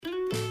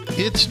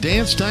It's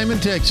Dance Time in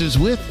Texas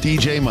with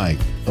DJ Mike,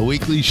 a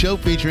weekly show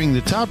featuring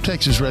the top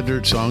Texas Red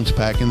Dirt songs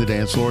packing the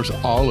dance floors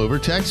all over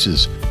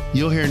Texas.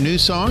 You'll hear new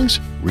songs,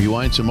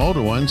 rewind some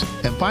older ones,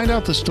 and find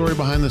out the story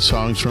behind the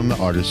songs from the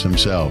artists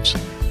themselves.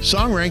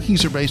 Song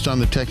rankings are based on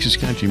the Texas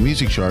Country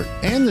Music Chart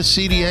and the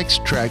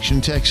CDX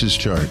Traction Texas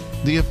Chart,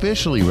 the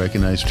officially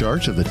recognized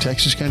charts of the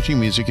Texas Country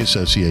Music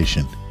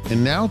Association.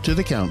 And now to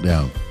the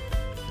countdown.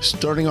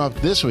 Starting off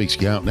this week's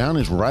countdown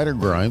is Ryder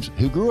Grimes,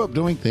 who grew up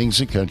doing things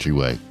the country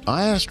way.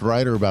 I asked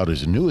Ryder about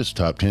his newest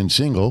top 10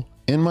 single,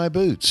 In My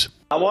Boots.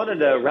 I wanted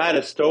to write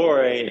a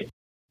story,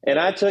 and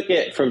I took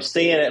it from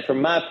seeing it from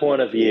my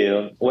point of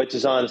view, which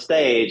is on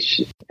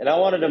stage. And I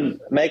wanted to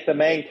make the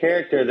main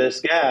character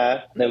this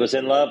guy that was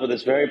in love with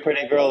this very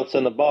pretty girl that's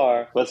in the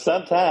bar, but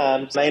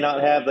sometimes may not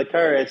have the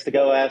courage to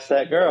go ask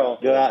that girl,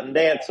 go out and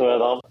dance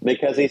with him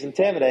because he's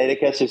intimidated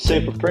because she's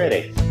super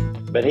pretty.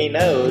 But he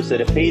knows that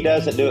if he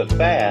doesn't do it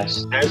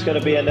fast, there's going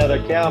to be another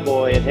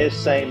cowboy in his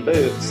same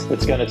boots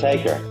that's going to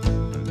take her.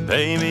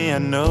 Baby, I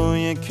know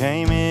you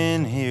came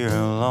in here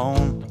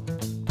alone.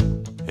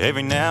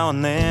 Every now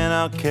and then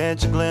I'll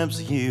catch a glimpse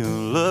of you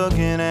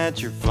looking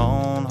at your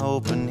phone,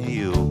 hoping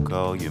he'll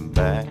call you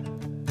back.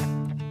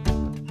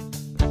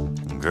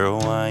 Girl,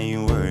 why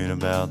you worried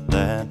about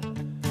that?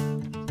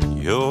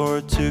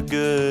 You're too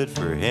good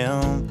for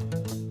him.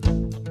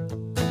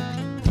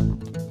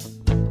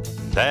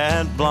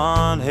 That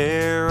blonde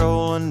hair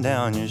rolling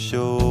down your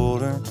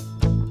shoulder,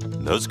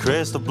 those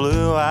crystal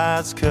blue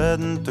eyes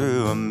cutting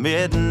through a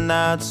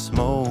midnight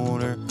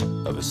smolder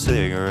of a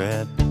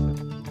cigarette,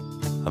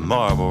 a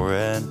marble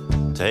red,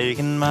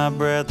 taking my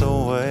breath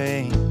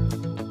away.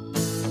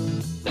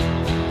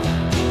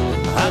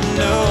 I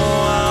know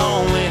I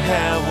only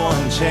have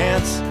one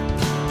chance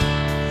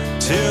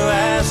to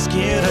ask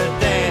you to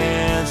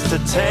dance, to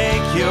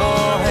take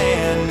your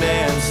hand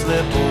and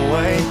slip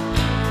away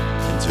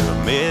to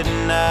a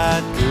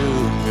midnight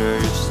groove.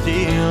 Girl, you're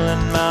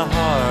stealing my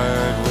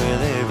heart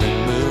with every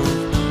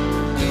move.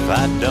 If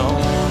I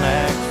don't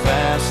act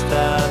fast,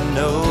 I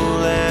know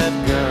that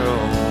girl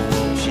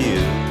will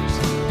choose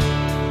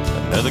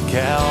another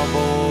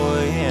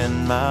cowboy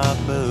in my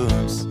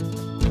boots.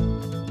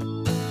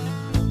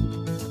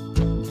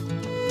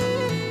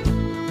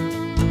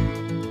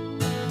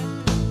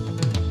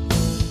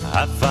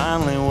 I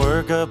finally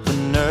work up the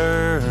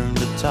nerve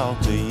to talk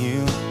to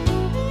you.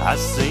 I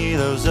see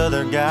those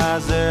other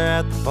guys there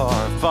at the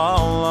bar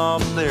fall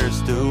off their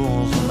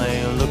stools when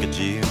they look at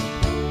you,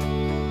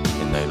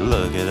 and they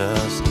look at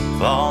us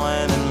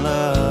falling in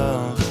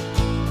love.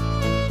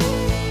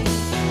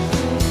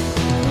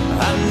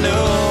 I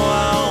know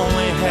I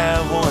only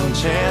have one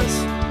chance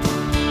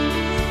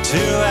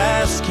to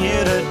ask you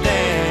to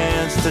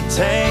dance, to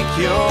take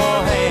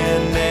your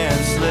hand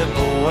and slip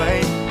away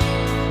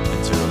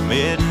into a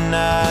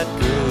midnight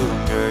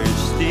groove. Girl, you're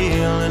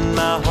stealing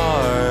my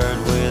heart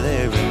with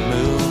every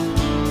move.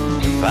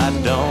 If I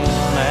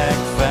don't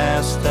act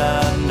fast,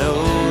 I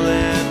know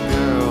that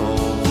girl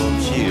will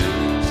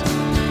choose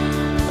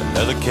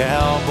another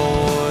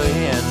cowboy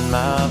in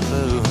my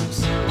boots.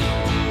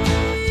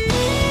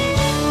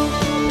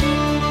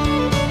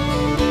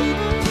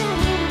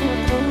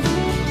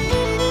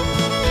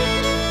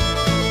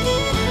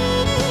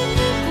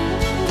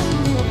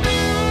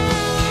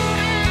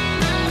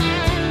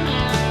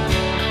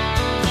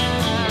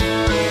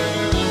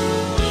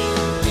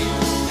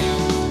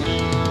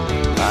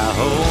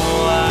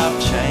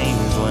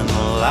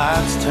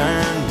 Lights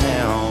turned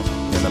down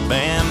and the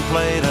band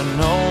played an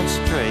old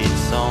straight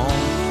song,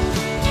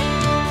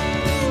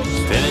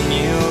 spinning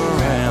you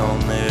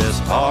around this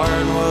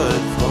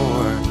hardwood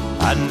floor.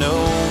 I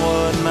know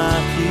what my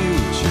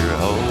future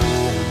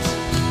holds.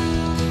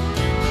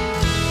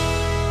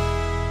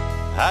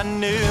 I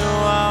knew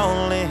I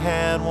only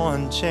had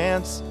one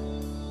chance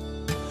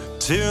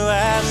to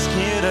ask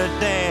you to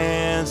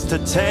dance, to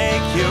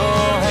take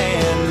your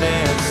hand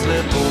and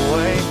slip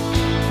away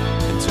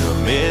to a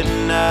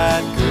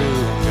midnight groove.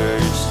 Girl,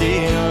 you're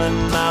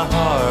stealing my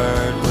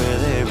heart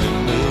with every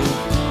move.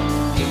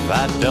 If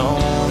I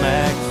don't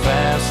act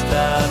fast,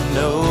 I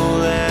know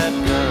that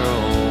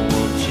girl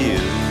will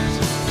choose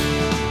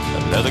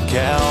another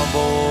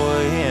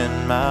cowboy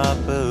in my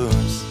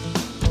boots.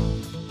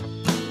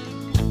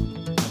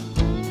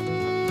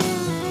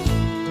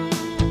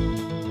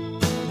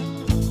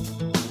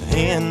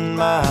 In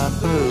my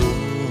boots.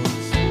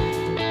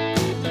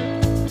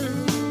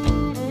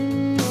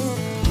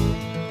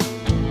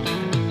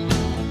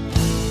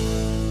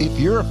 If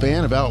you're a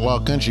fan of outlaw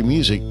country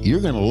music, you're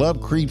going to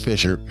love Creed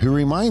Fisher, who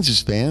reminds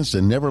his fans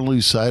to never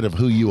lose sight of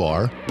who you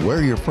are,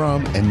 where you're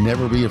from, and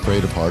never be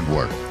afraid of hard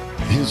work.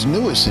 His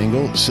newest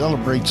single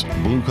celebrates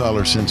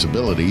blue-collar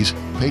sensibilities,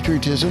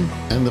 patriotism,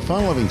 and the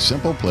fun-loving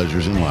simple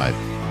pleasures in life.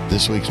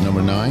 This week's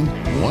number 9,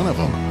 One of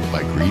Them,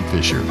 by Creed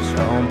Fisher.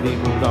 Some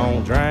people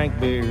don't drink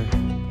beer.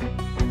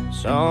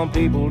 Some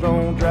people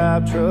don't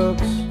drive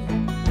trucks.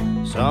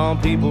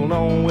 Some people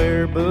don't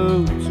wear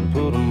boots and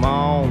put them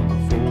on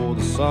before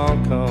the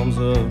sun comes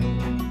up.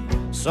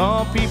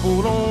 Some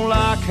people don't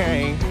like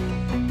Hank.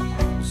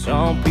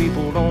 Some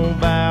people don't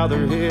bow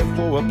their head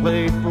for a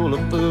plate full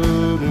of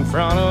food in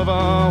front of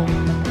them.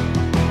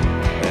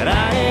 And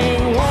I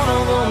ain't one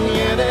of them,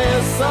 yeah,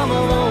 there's some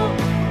of them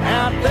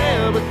out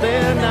there, but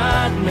they're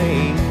not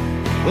me.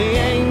 We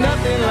ain't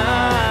nothing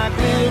like,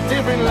 live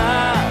different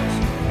lives,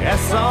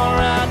 that's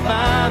alright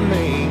by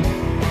me.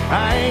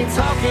 I ain't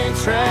talking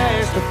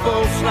trash to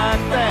folks like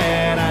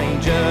that, I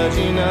ain't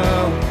judging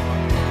them,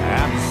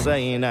 I'm just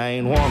saying I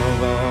ain't one of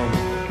them.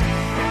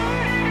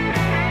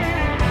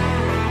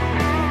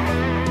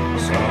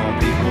 Some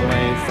people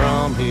ain't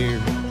from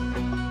here,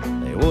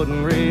 they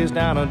wasn't raised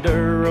down a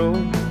dirt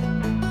road.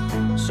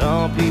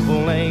 Some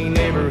people ain't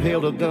never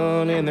held a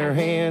gun in their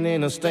hand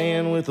in a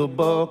stand with a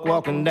buck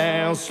walking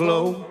down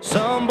slow.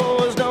 Some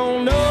boys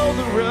don't know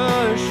the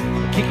rush,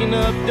 kicking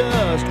up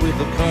dust with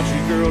a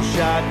country girl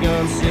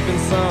shotgun sipping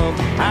some.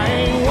 I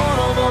ain't one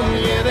of them,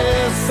 yeah,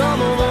 there's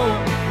some of them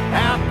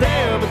out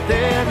there, but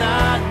they're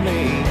not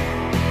me.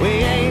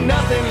 We ain't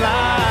nothing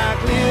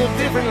like, live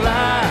different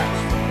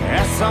lives,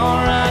 that's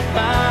alright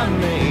by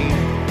me.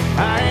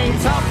 I ain't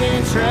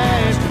talking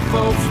trash to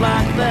folks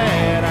like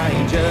that, I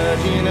ain't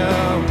judging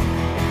them,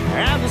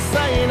 I'm just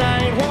saying I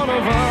ain't one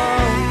of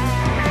them.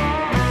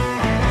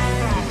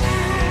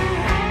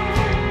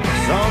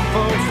 Some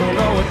folks don't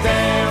know a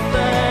damn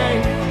thing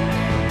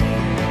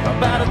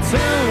about a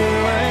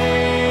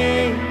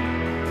two-lane,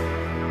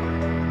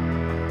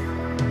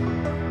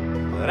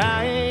 but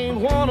I ain't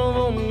one of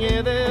them,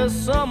 yeah, there's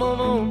some of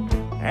them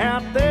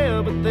out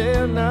there, but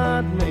they're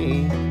not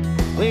me.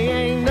 We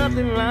ain't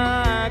nothing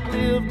like,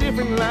 live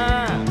different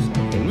lives,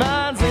 and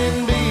mine's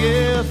in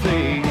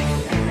BFE.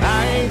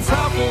 I ain't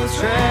talking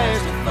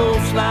trash to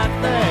folks like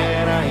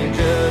that, I ain't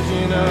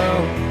judging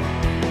them.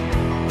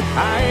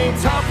 I ain't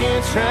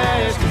talking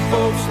trash to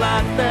folks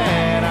like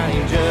that, I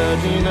ain't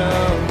judging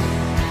them.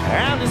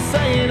 I'm just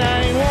saying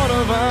I ain't one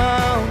of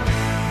them.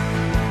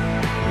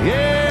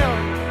 Yeah,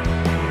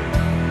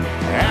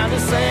 I'm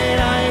just saying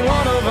I ain't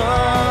one of them.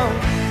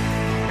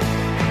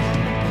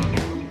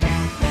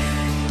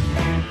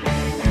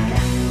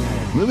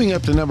 Moving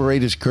up to number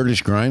 8 is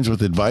Curtis Grimes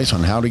with advice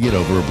on how to get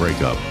over a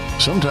breakup.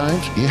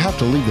 Sometimes you have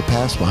to leave the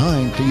past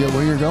behind to get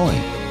where you're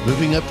going.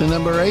 Moving up to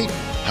number 8,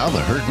 How the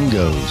Hurtin'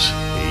 Goes.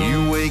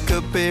 You wake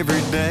up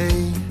every day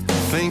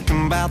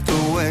thinking about the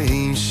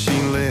way she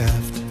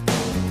left.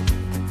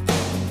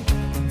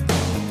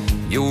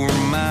 Your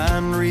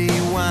mind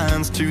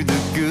rewinds to the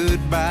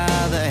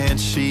goodbye that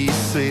she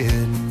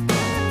said.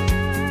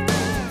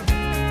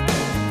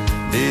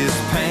 This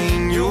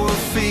pain you're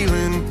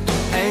feeling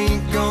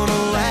ain't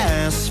gonna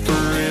last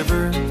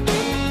forever.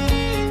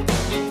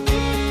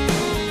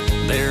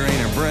 There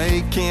ain't a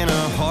break in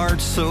a heart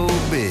so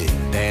big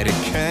that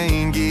it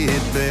can't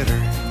get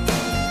better.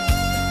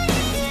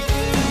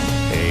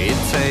 It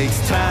takes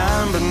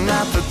time, but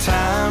not the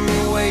time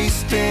you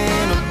waste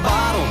in a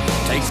bottle.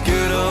 Takes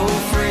good old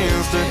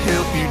friends to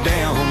help you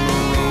down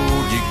the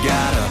road. You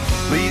gotta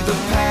leave the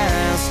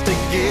past to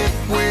get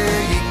where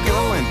you're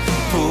going.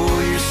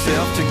 Pull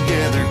yourself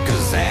together,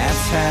 'cause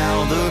that's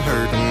how the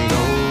hurtin' goes.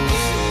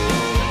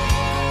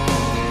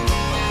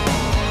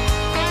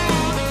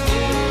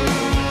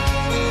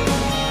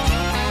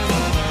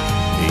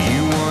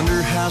 You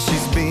wonder how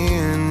she's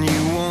been,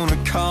 you wanna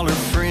call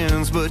her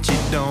friends, but you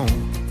don't.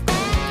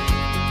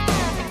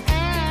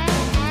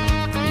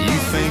 You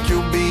think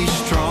you'll be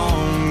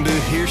strong to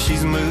hear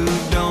she's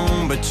moved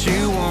on, but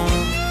you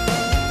won't.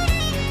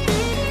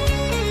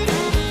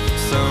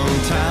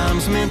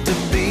 Sometimes meant to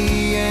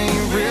be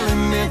ain't really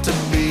meant to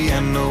be. I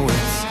know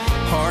it's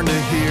hard to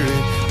hear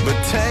it, but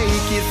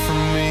take it from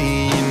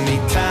me. You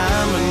need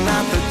time, but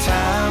not the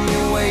time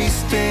you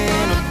waste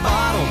in a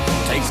bottle.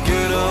 Takes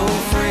good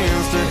old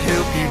friends to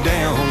help you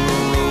down the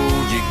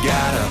road. You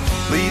gotta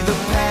leave the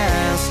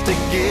past to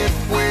get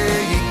where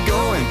you're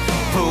going.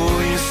 Pull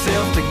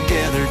yourself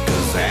together,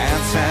 'cause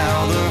that's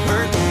how the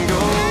hurtin' goes.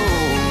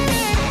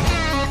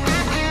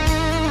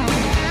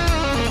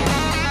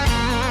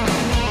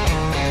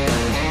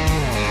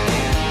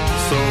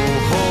 So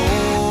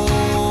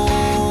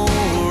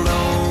hold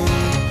on,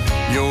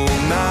 you're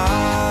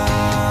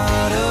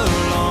not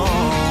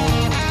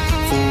alone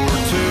for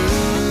too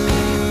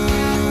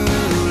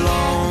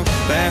long.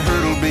 That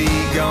hurt'll be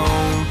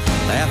gone,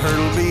 that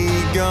hurt'll be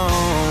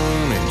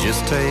gone. It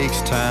just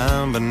takes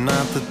time, but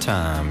not the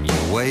time you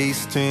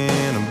waste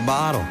in a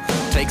bottle.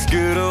 Takes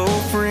good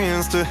old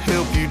friends to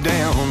help you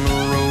down the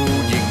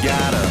road. You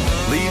gotta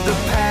leave the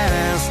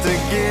past to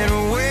get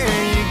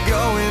where you're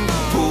going.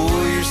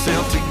 Pull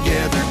yourself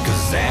together,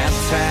 'cause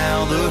that's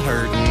how the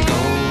hurtin'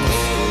 goes.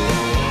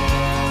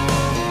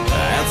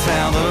 That's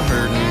how the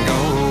hurtin'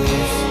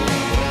 goes.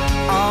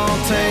 I'll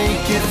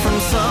take it from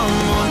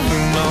someone who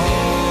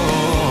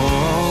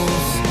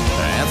knows.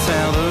 That's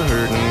how the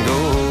hurtin' goes.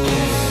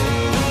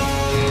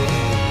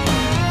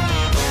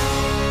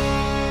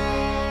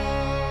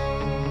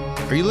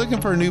 Are you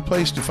looking for a new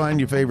place to find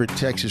your favorite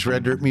Texas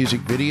Red Dirt music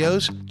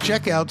videos?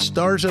 Check out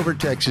Stars Over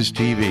Texas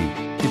TV.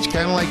 It's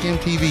kind of like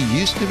MTV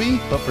used to be,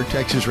 but for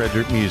Texas Red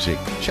Dirt music.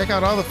 Check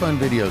out all the fun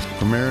videos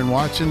from Aaron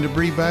Watson to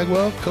Bree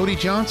Bagwell, Cody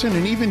Johnson,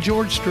 and even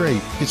George Strait.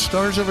 It's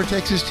Stars Over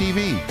Texas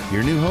TV,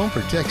 your new home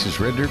for Texas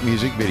Red Dirt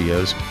music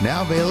videos,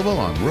 now available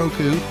on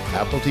Roku,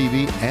 Apple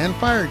TV, and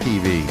Fire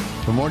TV.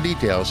 For more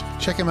details,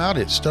 check them out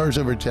at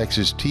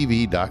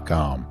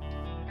starsovertexastv.com.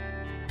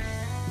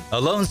 A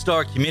Lone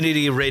Star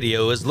Community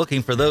Radio is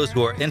looking for those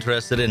who are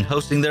interested in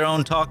hosting their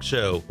own talk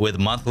show, with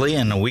monthly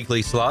and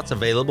weekly slots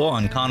available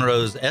on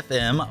Conroe's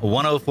FM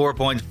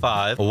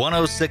 104.5,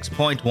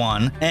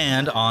 106.1,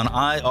 and on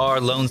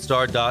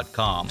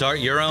irlonestar.com. Start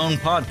your own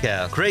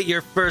podcast, create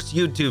your first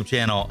YouTube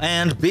channel,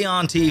 and be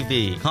on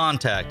TV.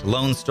 Contact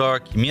Lone Star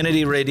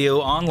Community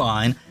Radio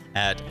online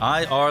at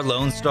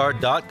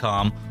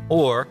irlonestar.com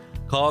or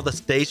call the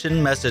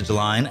station message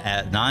line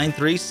at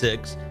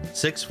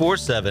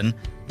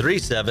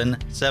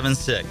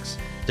 936-647-3776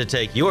 to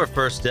take your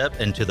first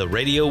step into the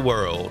radio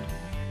world.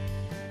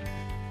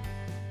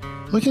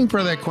 Looking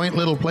for that quaint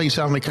little place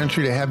out in the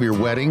country to have your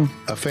wedding,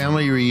 a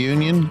family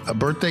reunion, a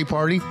birthday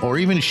party, or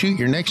even shoot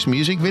your next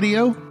music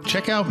video?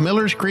 Check out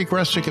Miller's Creek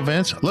Rustic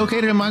Events,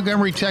 located in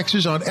Montgomery,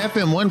 Texas on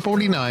FM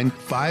 149,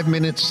 5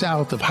 minutes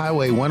south of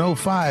Highway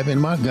 105 in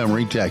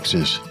Montgomery,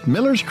 Texas.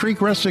 Miller's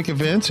Creek Rustic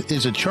Events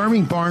is a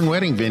charming barn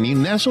wedding venue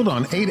nestled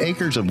on 8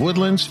 acres of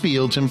woodlands,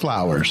 fields, and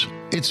flowers.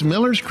 It's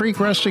Miller's Creek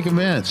Rustic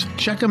Events.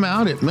 Check them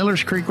out at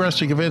Miller's Creek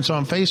Rustic Events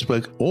on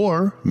Facebook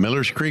or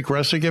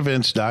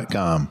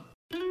millerscreekrusticevents.com.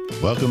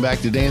 Welcome back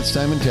to Dance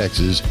Time in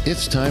Texas.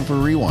 It's time for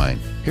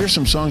Rewind. Here's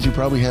some songs you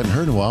probably hadn't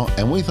heard in a while,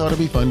 and we thought it'd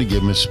be fun to give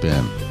them a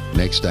spin.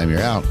 Next time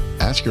you're out,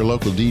 ask your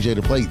local DJ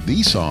to play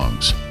these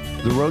songs.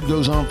 The Road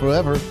Goes On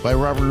Forever by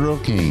Robert Earl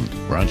King,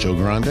 Rancho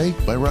Grande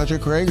by Roger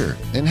Krager.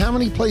 And how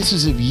many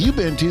places have you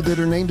been to that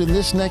are named in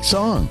this next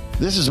song?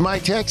 This is My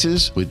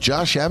Texas with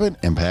Josh Abbott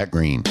and Pat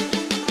Green.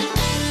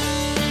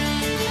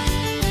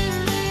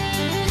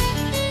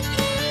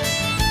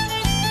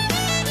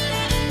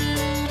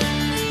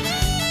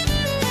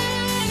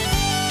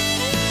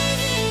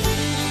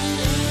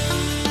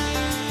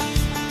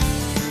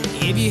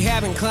 If you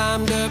haven't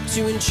climbed up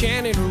to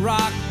Enchanted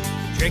Rock,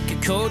 drink a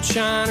cold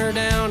shiner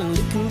down in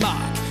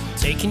Luckenbach,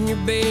 taking your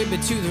baby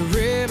to the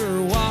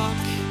river walk,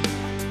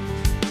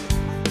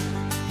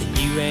 then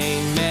you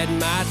ain't met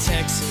my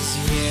Texas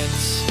yet.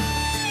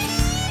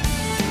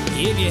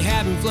 If you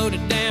haven't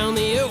floated down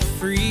the El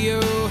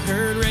Frio,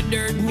 heard Red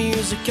Dirt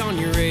music on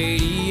your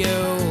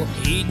radio,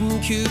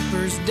 eating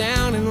Coopers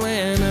down in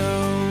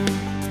Llano,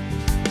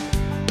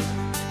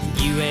 then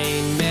you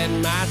ain't met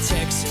my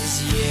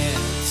Texas yet.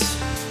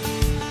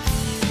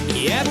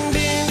 You haven't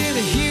been to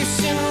the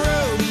Houston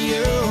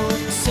Rodeo,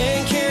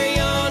 sang Carry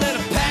On at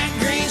a Pat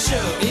Green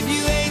show. If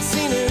you ain't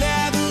seen an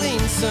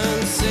Abilene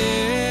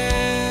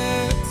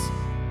sunset,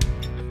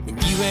 then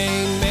you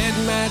ain't met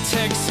my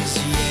Texas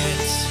yet.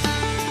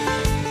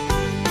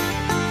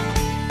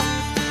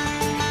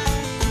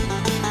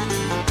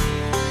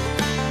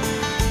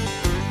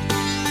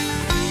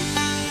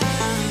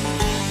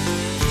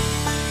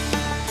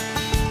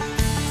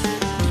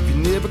 You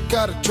never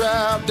gotta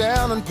drive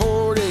down in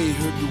Port A,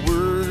 heard the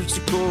words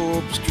to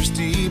Corpus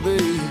Christi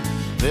Bay,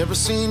 never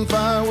seen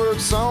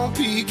fireworks on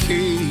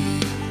PK.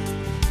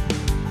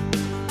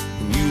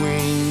 You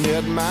ain't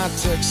met my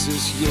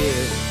Texas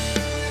yet.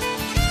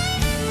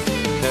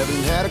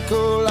 Haven't had a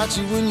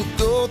Colachi when you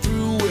go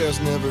through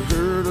West, never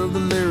heard of the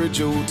Larry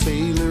Joe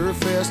Taylor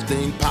Fest.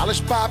 Think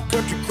polished pop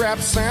country crap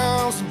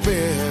sounds the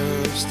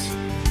best.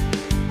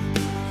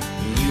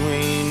 You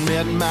ain't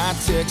met my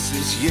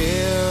Texas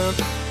yet.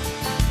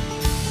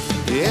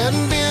 You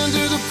hadn't been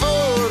to the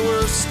Fort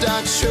Worth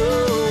Stock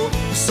Show,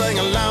 sang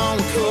along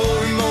with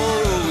Cory,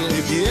 Morrow. And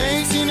if you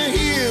ain't seen a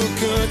hill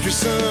country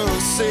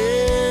sunset,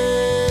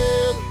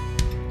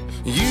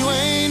 you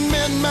ain't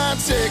met my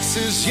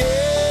Texas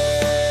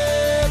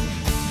yet.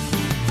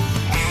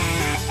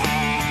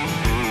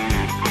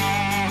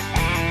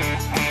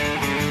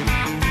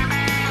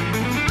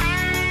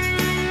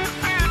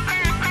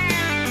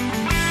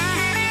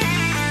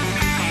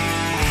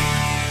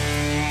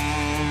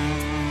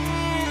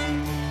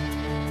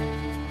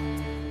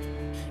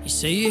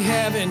 Say you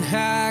haven't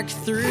hiked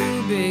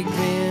through Big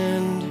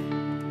Bend,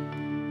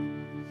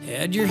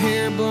 had your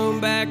hair blown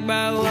back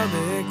by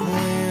Lubbock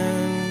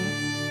wind,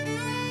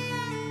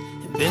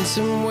 and been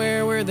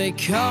somewhere where they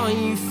call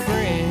you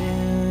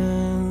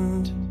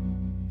friend.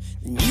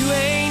 You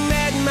ain't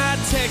met my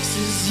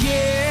Texas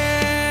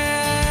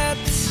yet.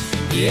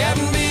 You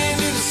haven't been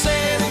to the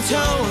San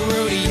Antonio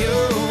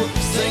Rodeo,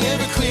 sang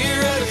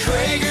Everclear at a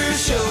Krager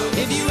show.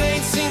 If you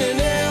ain't seen an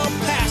El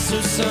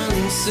Paso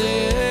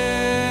sunset,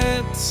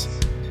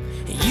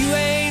 you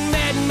ain't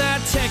met my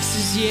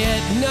Texas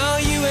yet. No,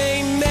 you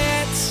ain't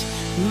met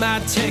my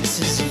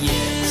Texas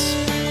yet.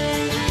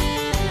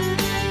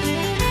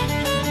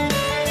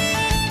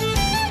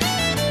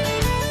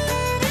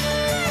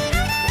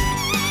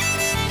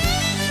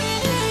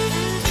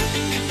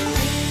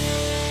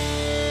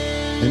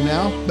 And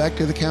now, back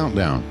to the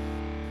countdown.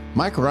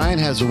 Mike Ryan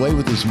has a way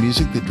with his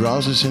music that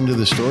draws us into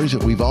the stories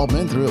that we've all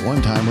been through at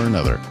one time or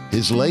another.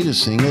 His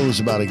latest single is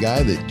about a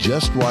guy that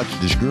just watched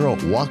his girl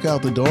walk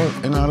out the door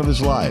and out of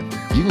his life.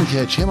 You can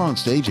catch him on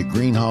stage at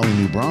Green Hall in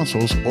New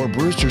Braunfels or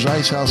Brewster's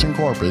Ice House in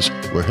Corpus,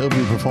 where he'll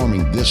be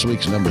performing this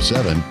week's number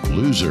 7,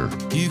 Loser.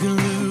 You can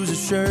lose a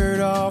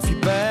shirt off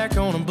your back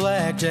on a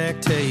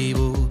blackjack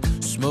table,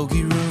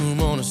 smoky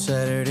room on a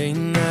Saturday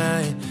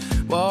night.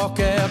 Walk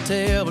out,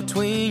 tail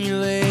between your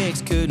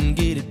legs, couldn't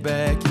get it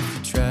back if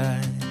you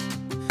tried.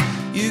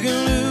 You can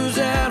lose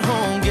that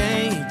home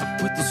game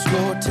with the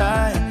score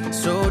tight,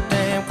 so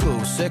damn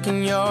close,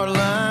 second yard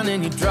line,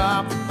 and you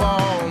drop the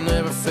ball.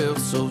 Never felt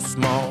so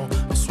small,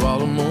 I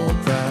swallow more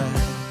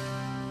pride.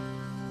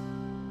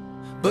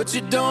 But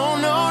you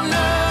don't know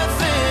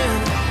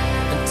nothing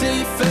until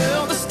you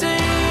feel the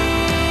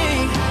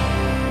sting.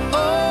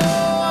 Oh,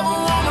 of a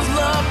woman's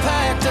love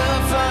packed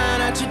up,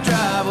 flying out your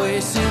driveway,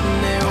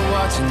 sitting there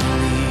watching you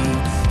leave.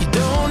 You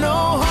don't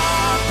know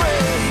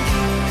heartbreak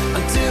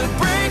until it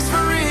breaks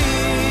for real.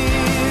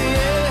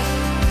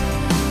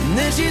 And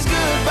then she's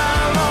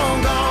goodbye,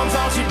 long gone,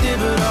 thought you did,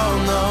 but oh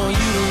no,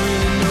 you don't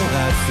really know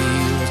how it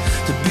feels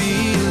to be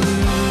a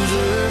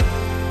loser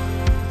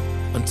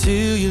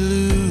until you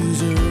lose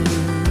her.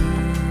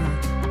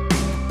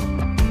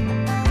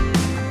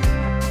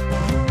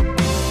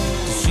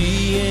 She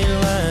ain't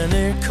lying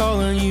there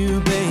calling you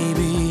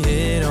baby,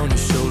 head on your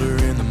shoulder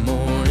in the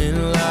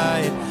morning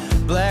light,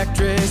 black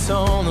dress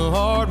on the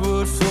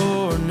hardwood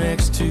floor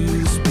next to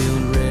the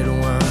spilled red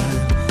wine.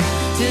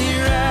 Till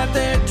you're out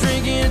there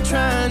drinking,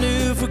 trying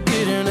to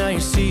forget her. Now you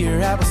see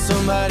her out with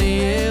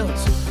somebody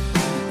else,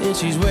 and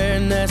she's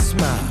wearing that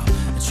smile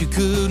that you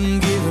couldn't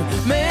give her.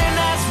 Man,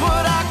 that's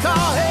what I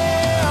call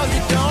hell.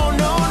 You don't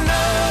know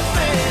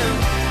nothing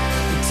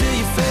until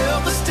you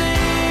felt the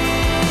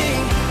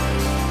sting.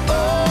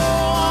 Oh,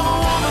 of a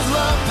woman's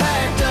love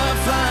packed up,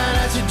 flying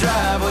out your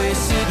driveway,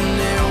 sitting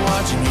there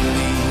watching you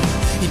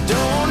leave. You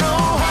don't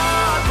know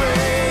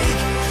heartbreak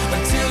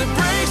until it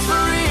breaks for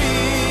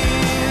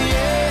real,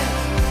 yeah.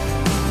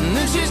 And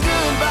then she's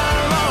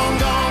goodbye, long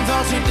gone,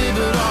 thought she did,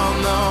 but oh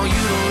no, you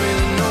don't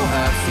really know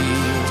how it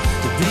feels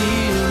to be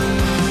a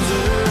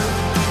loser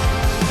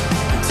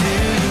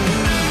until you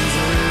lose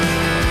her.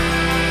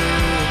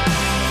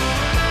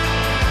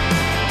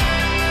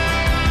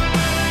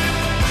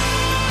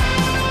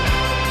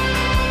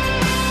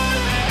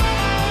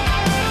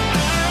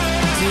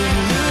 Till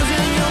you're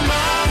losing your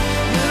mind,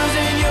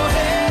 losing your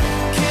head,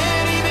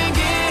 can't even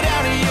get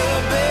out of your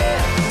bed.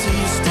 Till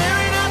you're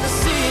staring at the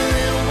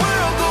ceiling,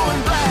 world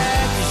going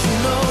black, 'cause you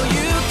know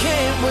you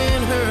can't win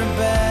her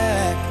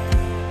back.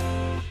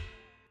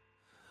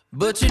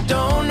 But you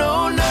don't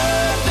know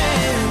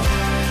nothing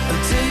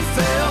until you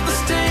felt the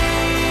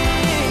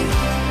sting.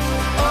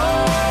 Oh,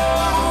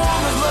 a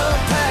woman's love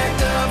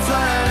packed up,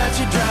 flying out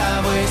your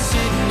driveway,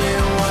 sitting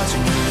there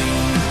watching you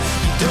leave.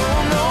 You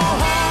don't know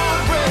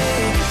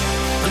heartbreak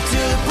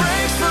until it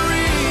breaks for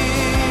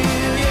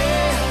real,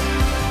 yeah.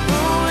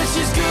 Oh, it's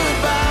just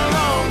goodbye,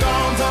 long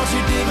gone, thought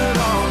you did, but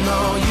oh no,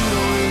 you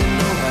don't really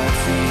know how it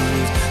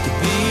feels to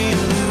be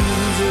a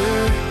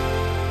loser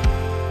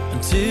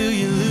until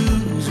you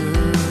lose her.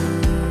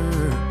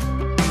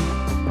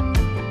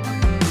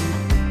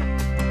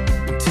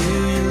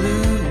 Until you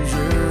lose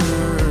her.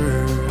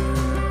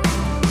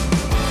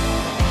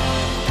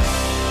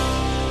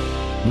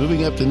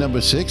 Moving up to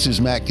number 6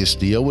 is Matt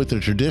Castillo with the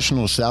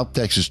traditional South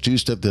Texas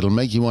two-step that'll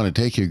make you want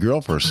to take your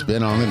girl for a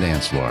spin on the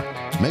dance floor.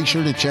 Make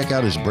sure to check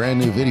out his brand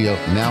new video,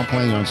 now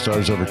playing on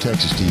Stars Over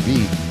Texas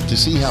TV, to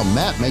see how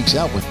Matt makes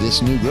out with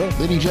this new girl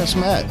that he just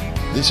met.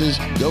 This is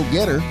Go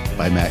Get Her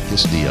by Matt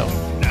Castillo.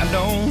 I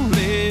don't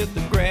let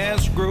the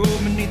grass grow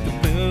beneath the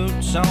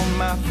boots on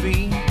my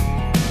feet,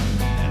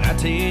 and I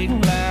take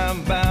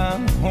life by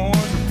the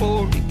horns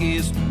before it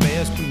gets the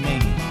best of me.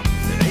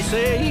 They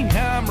say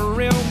I'm a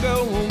real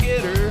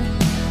go-getter,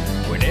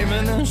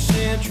 whatever the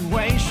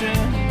situation,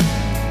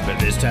 but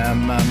this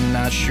time I'm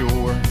not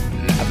sure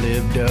I've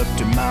lived up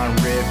to my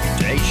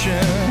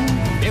reputation.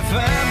 If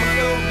I'm a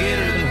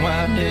go-getter, then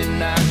why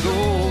didn't I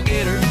go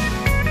get her?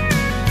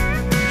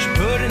 She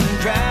put in the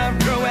drive,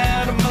 drove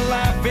out of my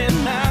life,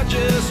 and I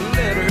just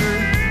let her.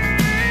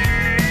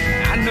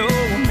 I know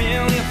a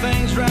million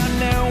things right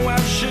now I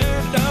should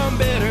have done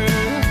better.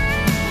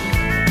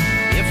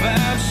 If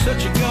I'm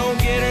such a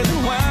go-getter,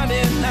 then why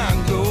didn't I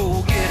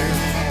go get her?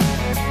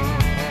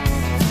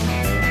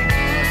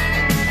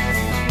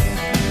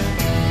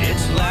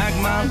 It's like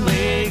my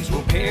legs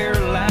were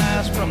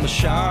paralyzed from the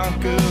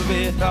shock of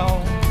it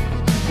all.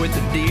 With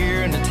the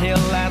deer and the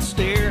taillight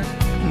stare,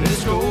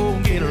 this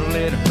go-getter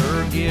let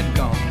her get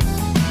gone.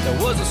 There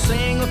was a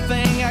single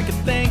thing I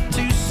could think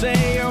to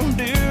say or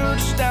do to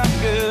stop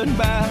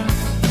goodbye.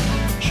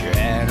 She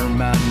had her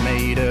mind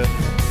made up.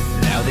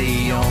 Now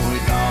the only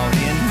thought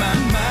in my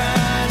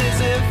mind is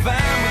if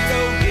I'm a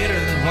go-getter,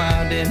 then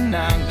why didn't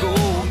I go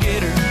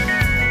get her?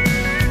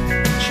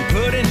 She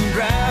put in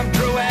drive,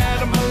 drove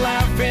out of my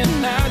life,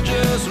 and I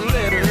just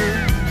let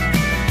her.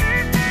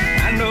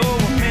 I know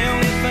a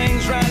million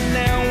things right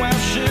now I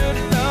should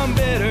have done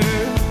better.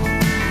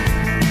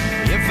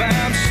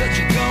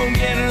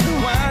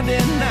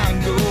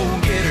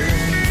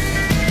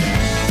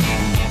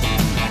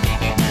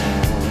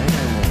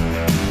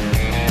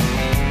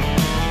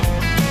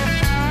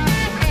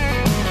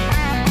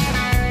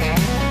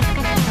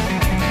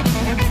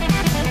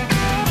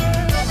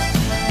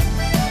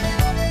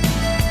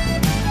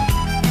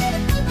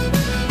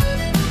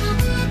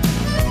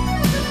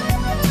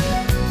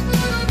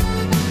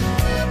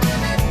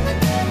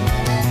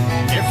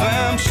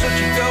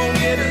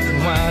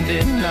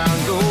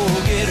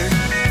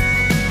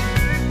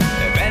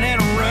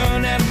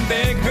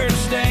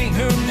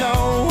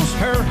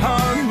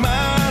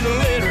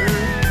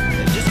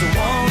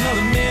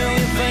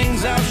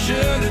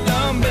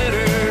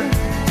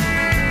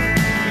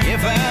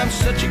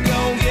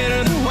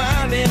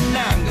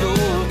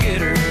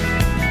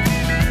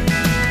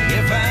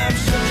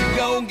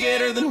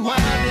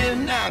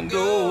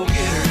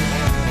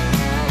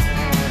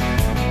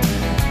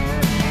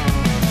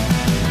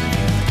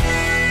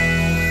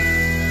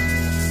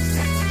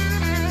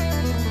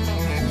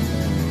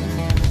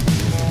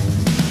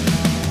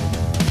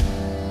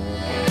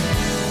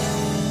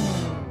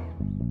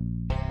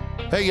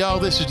 Hey, y'all,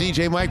 this is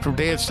DJ Mike from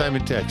Dance Time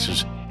in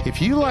Texas.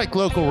 If you like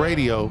local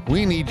radio,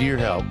 we need your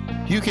help.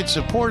 You can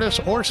support us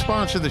or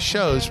sponsor the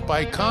shows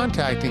by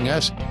contacting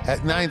us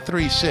at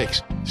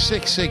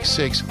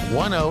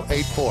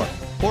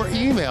 936-666-1084 or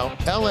email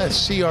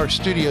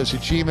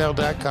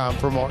lscrstudios@gmail.com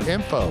for more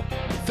info.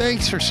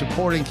 Thanks for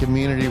supporting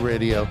community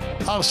radio.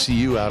 I'll see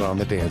you out on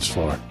the dance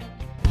floor.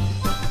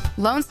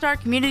 Lone Star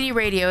Community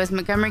Radio is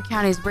Montgomery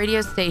County's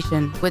radio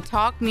station with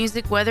talk,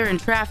 music, weather, and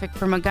traffic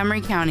for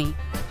Montgomery County.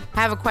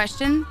 Have a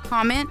question,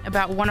 comment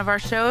about one of our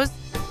shows?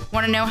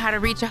 Want to know how to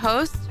reach a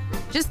host?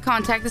 Just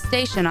contact the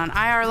station on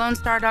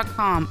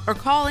irlonestar.com or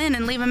call in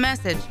and leave a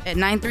message at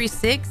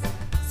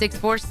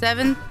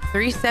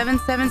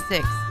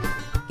 936-647-3776.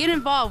 Get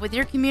involved with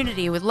your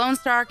community with Lone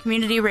Star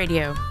Community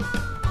Radio.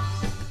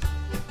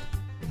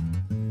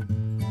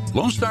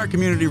 Lone Star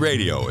Community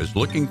Radio is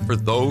looking for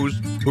those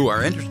who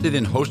are interested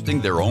in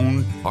hosting their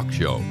own talk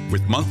show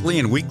with monthly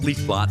and weekly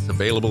slots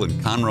available in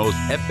Conroe's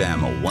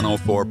FM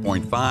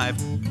 104.5,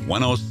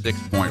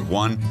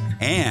 106.1,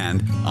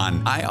 and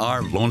on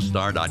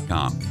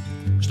irlonestar.com.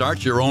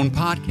 Start your own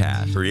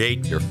podcast,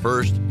 create your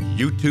first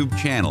YouTube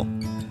channel,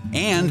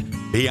 and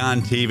be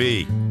on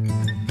TV.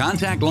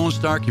 Contact Lone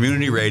Star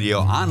Community Radio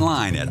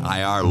online at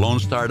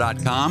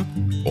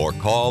irlonestar.com or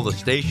call the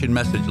station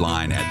message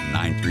line at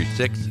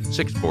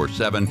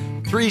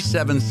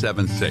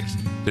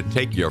 936-647-3776 to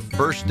take your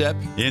first step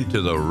into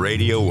the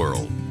radio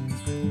world.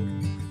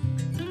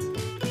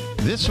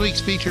 This week's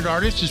featured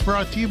artist is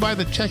brought to you by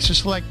the Texas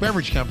Select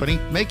Beverage Company,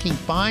 making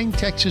fine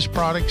Texas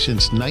products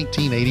since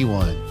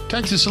 1981.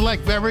 Texas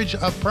Select Beverage,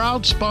 a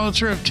proud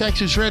sponsor of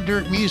Texas Red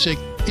Dirt Music.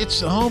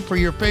 It's the home for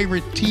your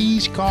favorite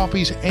teas,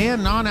 coffees,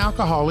 and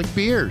non-alcoholic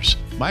beers.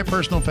 My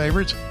personal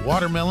favorites,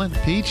 watermelon,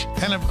 peach,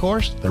 and of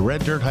course, the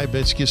Red Dirt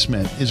Hibiscus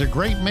Mint is a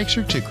great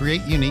mixer to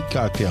create unique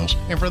cocktails.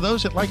 And for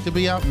those that like to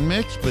be out and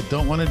mix but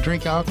don't want to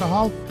drink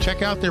alcohol,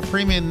 check out their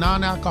premium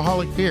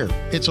non-alcoholic beer.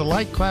 It's a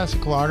light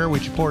classic lager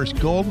which pours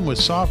golden with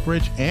soft,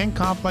 rich, and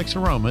complex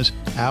aromas,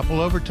 apple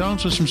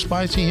overtones with some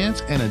spicy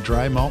hints, and a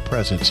dry malt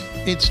presence.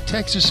 It's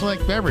Texas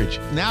Select Beverage,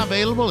 now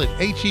available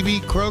at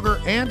H-E-B, Kroger,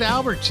 and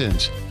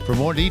Albertsons. For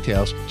more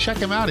details, check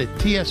them out at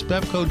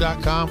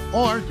tsbevco.com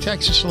or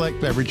Texas Select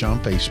Beverage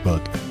on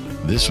Facebook.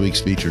 This week's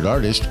featured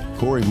artist,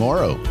 Cory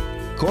Morrow.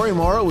 Cory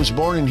Morrow was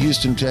born in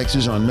Houston,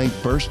 Texas on May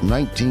 1st,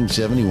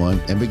 1971,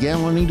 and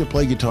began learning to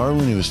play guitar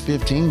when he was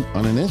 15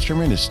 on an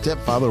instrument his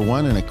stepfather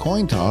won in a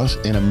coin toss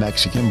in a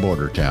Mexican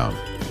border town.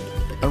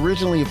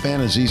 Originally a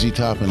fan of ZZ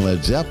Top and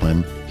Led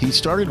Zeppelin, he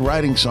started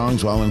writing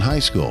songs while in high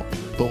school.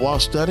 But while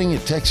studying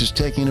at Texas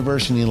Tech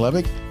University in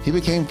Lubbock, he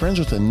became friends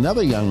with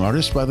another young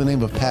artist by the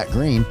name of Pat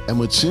Green and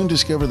would soon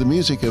discover the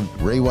music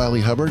of Ray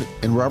Wiley Hubbard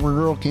and Robert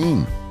Earl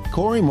King.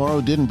 Cory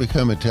Morrow didn't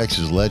become a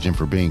Texas legend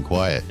for being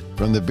quiet.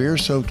 From the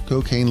beer-soaked,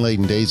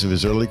 cocaine-laden days of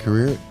his early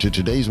career to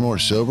today's more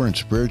sober and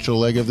spiritual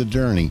leg of the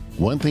journey,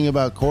 one thing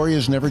about Cory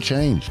has never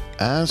changed.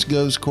 As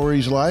goes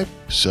Cory's life,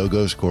 so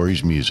goes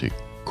Cory's music.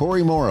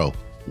 Cory Morrow,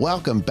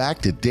 welcome back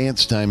to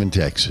Dance Time in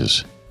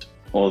Texas.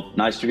 Well,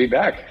 nice to be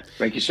back.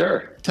 Thank you,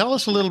 sir. Tell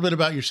us a little bit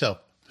about yourself.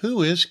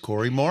 Who is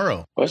Cory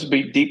Morrow? Well, that's a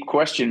big, deep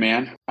question,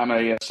 man. I'm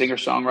a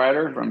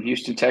singer-songwriter from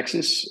Houston,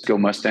 Texas. Go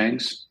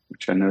Mustangs,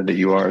 which I know that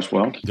you are as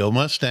well. Go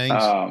Mustangs.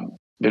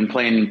 Been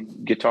playing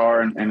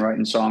guitar and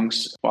writing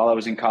songs while I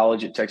was in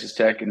college at Texas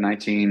Tech from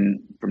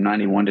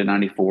 91 to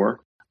 94.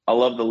 I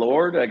love the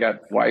Lord. I got a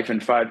wife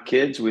and 5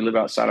 kids. We live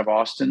outside of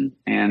Austin,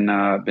 and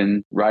I've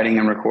been writing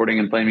and recording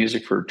and playing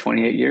music for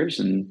 28 years.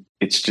 And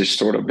it's just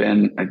sort of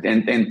been,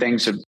 and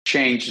things have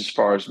changed as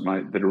far as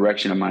the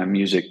direction of my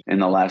music in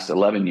the last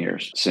 11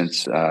 years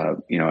since, I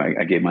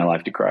gave my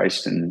life to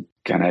Christ and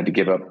kind of had to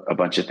give up a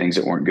bunch of things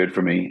that weren't good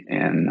for me,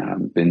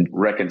 and been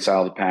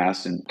reconciled the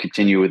past and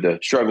continue with the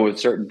struggle with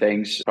certain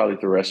things probably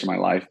for the rest of my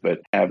life, but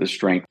have the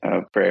strength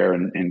of prayer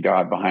and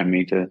God behind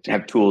me to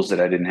have tools that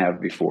I didn't have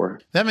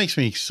before. That makes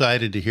me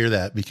excited to hear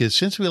that, because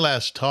since we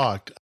last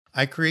talked,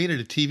 I created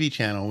a TV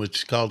channel which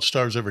is called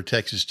Stars Over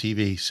Texas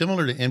TV,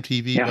 similar to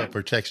MTV, but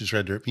for Texas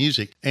Red Dirt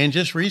Music. And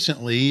just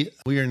recently,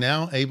 we are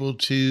now able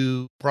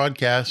to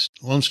broadcast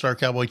Lone Star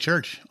Cowboy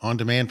Church on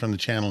demand from the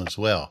channel as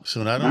well.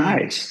 So not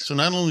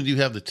only do you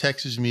have the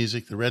Texas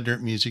music, the Red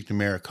Dirt music, the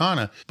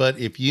Americana, but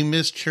if you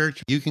miss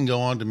church, you can go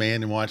on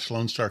demand and watch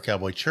Lone Star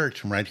Cowboy Church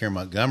from right here in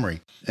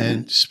Montgomery.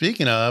 And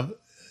speaking of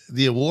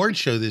the award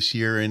show this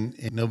year in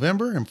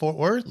November in Fort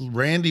Worth,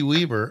 Randy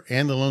Weaver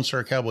and the Lone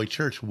Star Cowboy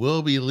Church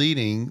will be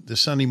leading the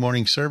Sunday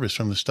morning service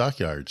from the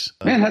stockyards.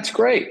 Man, that's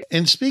great.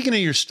 And speaking of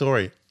your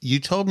story,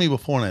 you told me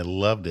before and I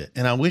loved it,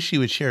 and I wish you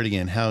would share it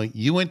again, how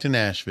you went to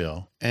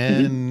Nashville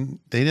and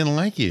they didn't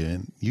like you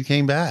and you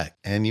came back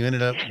and you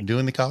ended up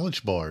doing the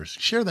college bars.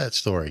 Share that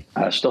story.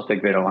 I still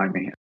think they don't like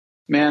me.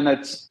 Man,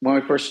 that's when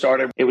we first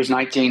started. It was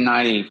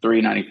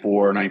 1993,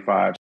 94,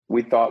 95.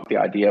 We thought the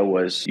idea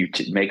was you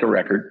make a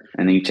record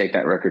and then you take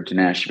that record to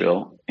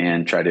Nashville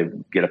and try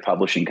to get a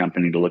publishing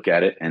company to look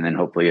at it and then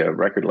hopefully a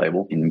record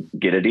label and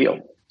get a deal.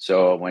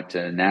 So I went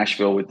to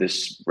Nashville with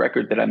this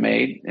record that I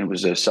made. It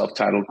was a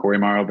self-titled Cory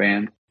Morrow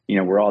band.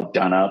 we're all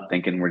done up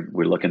thinking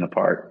we're looking the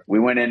part. We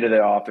went into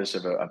the office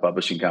of a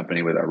publishing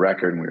company with our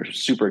record, and we were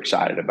super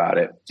excited about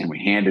it. And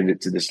we handed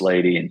it to this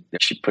lady, and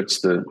she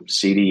puts the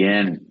CD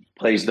in and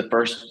plays the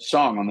first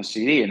song on the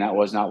CD. And that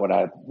was not what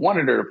I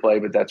wanted her to play,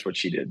 but that's what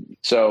she did.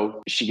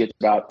 So she gets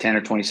about 10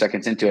 or 20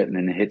 seconds into it and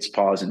then hits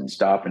pause and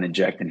stop and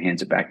eject and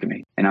hands it back to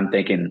me. And I'm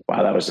thinking,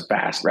 wow, that was a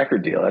fast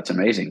record deal. That's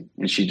amazing.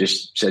 And she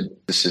just said,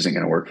 this isn't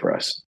going to work for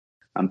us.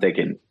 I'm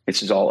thinking,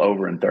 this is all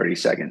over in 30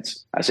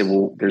 seconds. I said,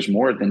 well, there's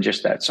more than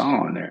just that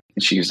song on there.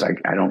 And she's like,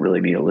 I don't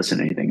really need to listen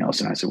to anything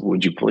else. And I said, well,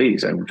 would you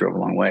please? I drove a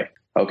long way.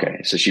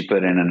 Okay. So she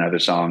put in another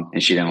song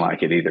and she didn't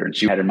like it either. And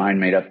she had her mind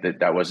made up that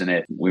that wasn't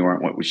it. We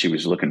weren't what she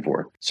was looking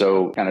for.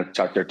 So kind of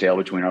tucked our tail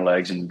between our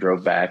legs and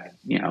drove back.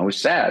 It was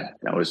sad.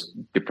 I was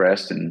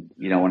depressed. And,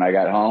 when I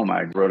got home,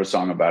 I wrote a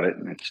song about it,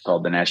 and it's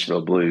called The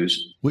Nashville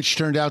Blues. Which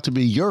turned out to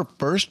be your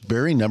first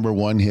very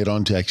 #1 hit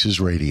on Texas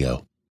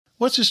radio.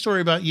 What's the story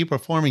about you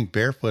performing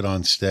barefoot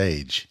on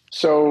stage?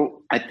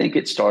 So I think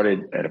it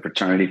started at a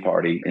fraternity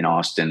party in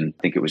Austin.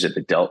 I think it was at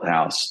the Delt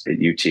House at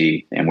UT.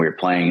 And we were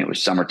playing. It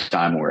was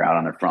summertime. We were out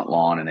on their front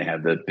lawn, and they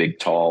had the big,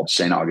 tall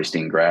St.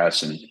 Augustine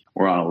grass. And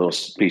we're on a little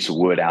piece of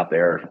wood out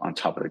there on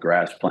top of the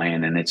grass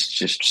playing. And it's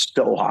just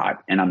so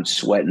hot. And I'm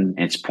sweating.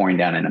 And it's pouring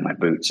down into my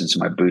boots. And so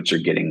my boots are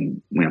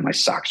getting, my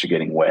socks are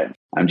getting wet.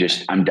 I'm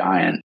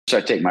dying. So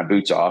I take my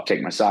boots off,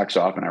 take my socks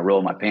off, and I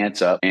roll my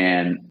pants up,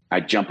 and I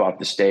jump off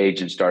the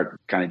stage and start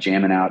kind of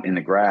jamming out in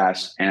the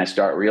grass. And I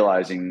start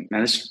realizing,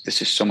 man, this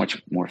is so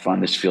much more fun.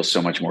 This feels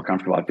so much more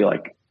comfortable. I feel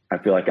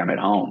like I'm at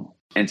home.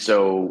 And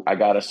so I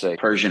got us a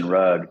Persian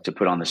rug to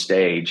put on the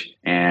stage,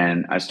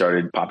 and I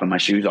started popping my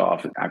shoes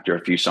off after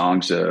a few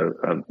songs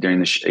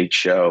during each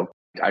show.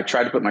 I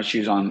tried to put my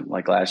shoes on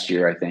like last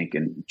year, I think,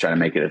 and try to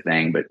make it a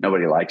thing, but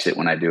nobody likes it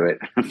when I do it,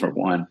 for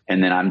one.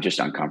 And then I'm just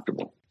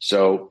uncomfortable.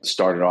 So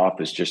started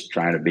off as just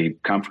trying to be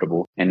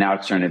comfortable, and now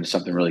it's turned into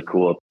something really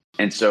cool.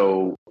 And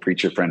so a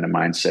preacher friend of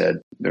mine said,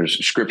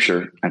 there's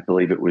scripture, I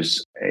believe it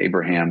was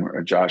Abraham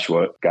or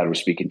Joshua, God was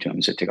speaking to him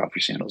and said, take off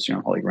your sandals, you're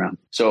on holy ground.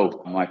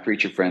 So my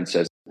preacher friend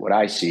says, what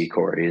I see,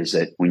 Cory, is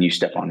that when you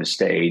step on the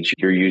stage,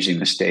 you're using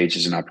the stage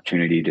as an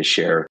opportunity to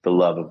share the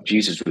love of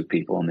Jesus with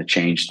people and the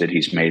change that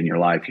he's made in your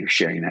life. You're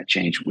sharing that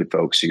change with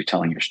folks. So you're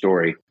telling your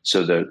story.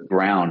 So the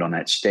ground on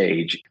that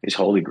stage is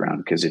holy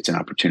ground because it's an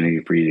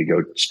opportunity for you to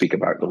go speak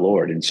about the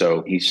Lord. And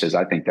so he says,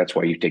 I think that's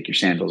why you take your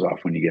sandals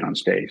off when you get on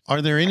stage.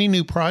 Are there any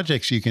new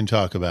projects you can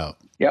talk about?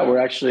 Yeah, we're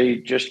actually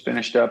just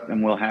finished up,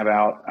 and we'll have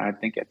out, I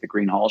think, at the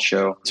Green Hall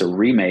show. It's a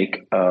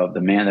remake of the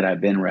Man That I've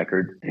Been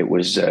record.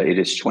 It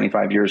is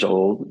 25 years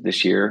old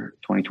this year,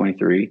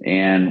 2023.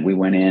 And we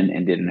went in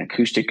and did an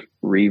acoustic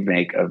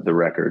remake of the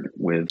record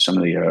with some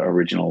of the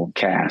original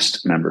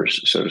cast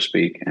members, so to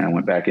speak. And I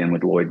went back in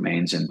with Lloyd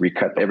Maines and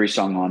recut every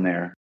song on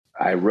there.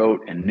 I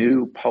wrote a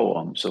new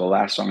poem. So the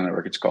last song on the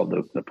record is called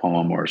the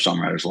Poem or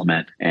Songwriter's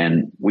Lament.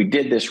 And we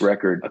did this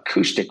record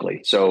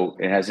acoustically. So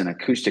it has an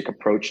acoustic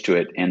approach to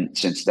it. And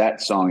since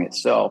that song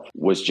itself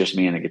was just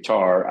me and a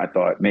guitar, I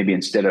thought maybe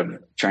instead of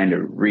trying to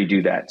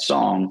redo that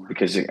song,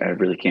 because I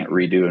really can't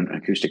redo an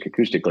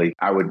acoustically,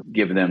 I would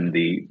give them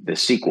the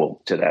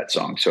sequel to that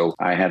song. So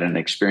I had an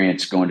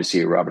experience going to see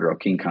a Robert Earl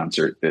King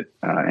concert that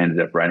ended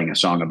up writing a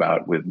song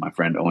about with my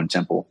friend Owen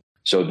Temple.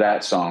 So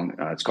that song,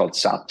 it's called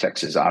South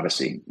Texas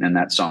Odyssey, and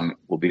that song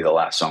will be the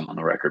last song on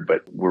the record.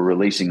 But we're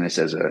releasing this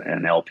as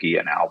an LP,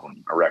 an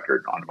album, a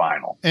record on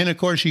vinyl. And of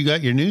course, you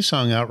got your new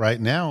song out right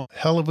now,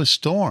 Hell of a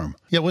Storm.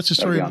 Yeah, what's the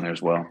story? That'll be on there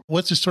as well.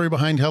 What's the story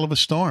behind Hell of a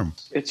Storm?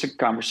 It's a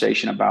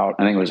conversation about,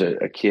 I think it was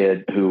a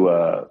kid who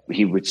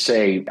he would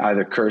say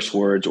either curse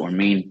words or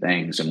mean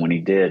things. And when he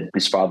did,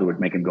 his father would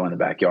make him go in the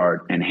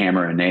backyard and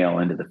hammer a nail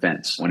into the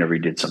fence whenever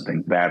he did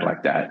something bad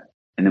like that.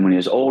 And then when he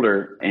was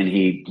older and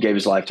he gave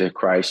his life to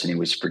Christ and he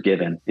was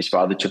forgiven, his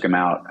father took him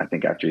out, I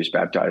think after he was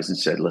baptized, and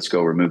said, let's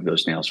go remove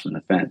those nails from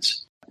the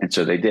fence. And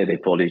so they did. They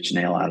pulled each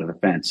nail out of the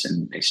fence,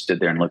 and they stood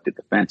there and looked at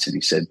the fence. And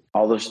he said,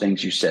 all those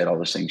things you said, all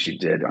those things you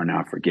did are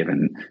now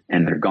forgiven,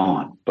 and they're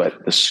gone.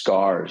 But the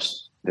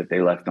scars that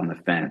they left on the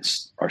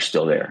fence are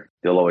still there.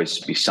 There'll always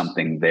be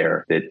something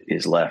there that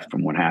is left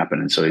from what happened.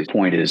 And so his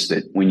point is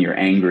that when you're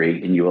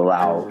angry and you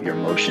allow your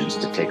emotions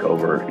to take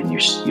over and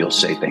you'll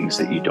say things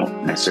that you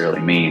don't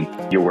necessarily mean,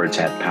 your words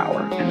have power,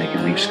 and they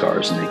can leave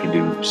scars and they can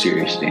do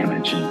serious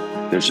damage.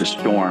 And there's a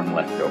storm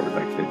left over,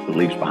 like the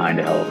leaves behind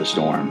a hell of a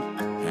storm.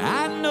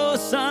 I know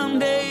some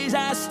days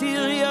I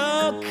steal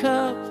your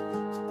cup.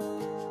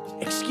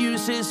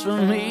 Excuses for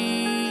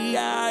me,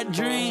 I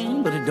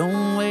dream, but I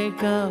don't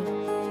wake up.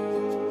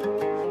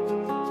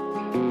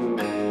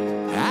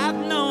 I've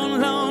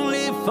known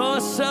lonely for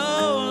so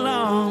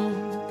long.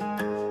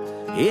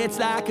 It's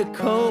like a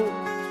coat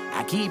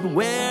I keep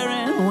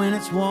wearing when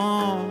it's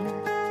warm.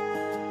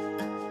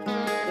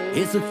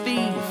 It's a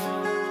thief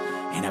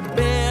and a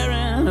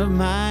bearing of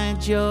my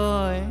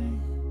joy.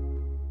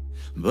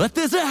 But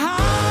there's a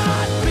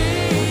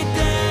heartbeat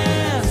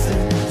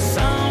dancing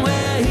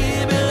somewhere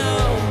here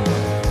below.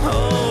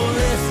 Oh,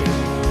 listen,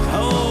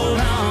 hold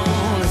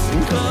on,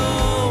 listen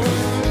close.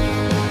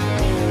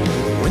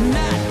 When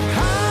that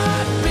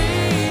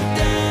heartbeat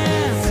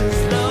dances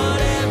low,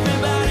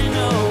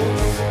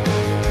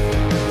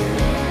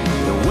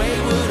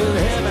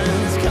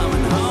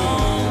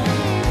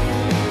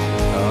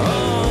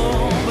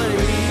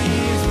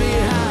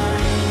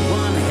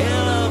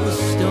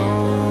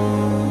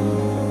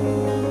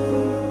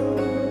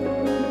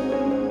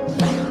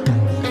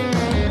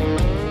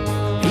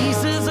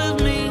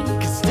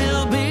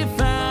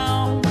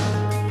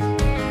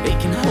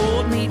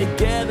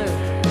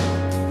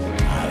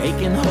 they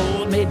can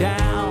hold me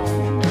down.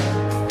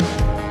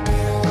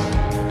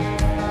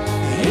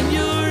 In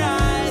your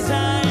eyes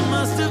I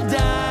must have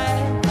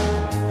died.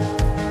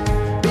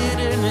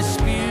 Bitterness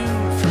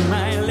spewed from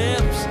my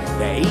lips,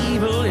 the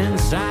evil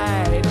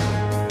inside.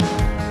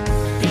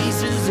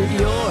 Pieces of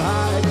your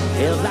heart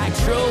held like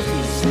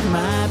trophies in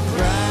my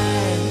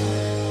pride.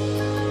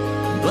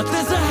 But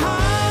there's a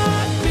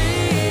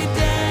heartbeat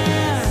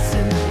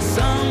dancing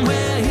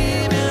somewhere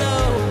here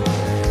below.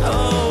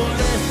 Oh,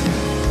 listen,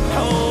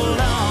 hold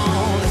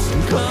on,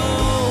 listen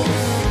close.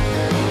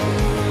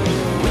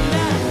 When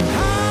that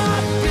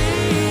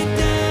heartbeat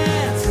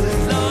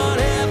dances, Lord,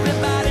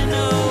 everybody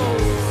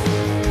knows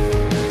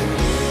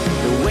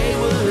the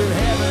wayward of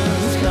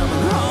heaven's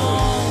coming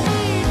home.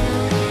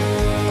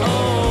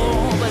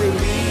 Oh, but it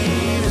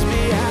leaves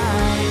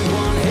behind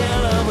one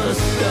hell of a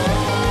storm.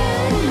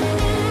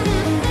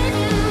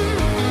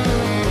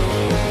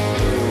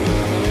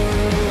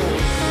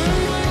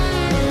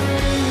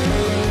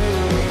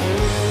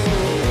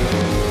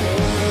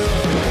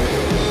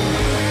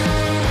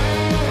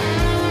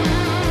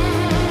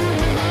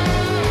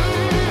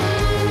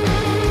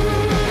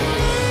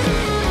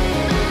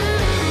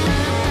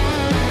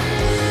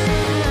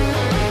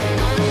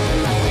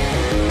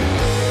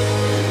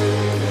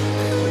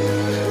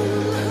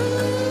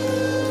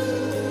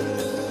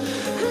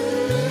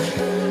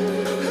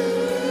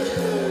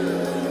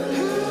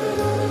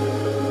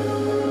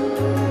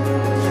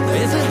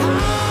 There's a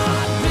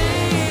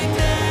heartbeat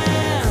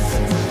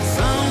dancing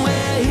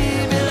somewhere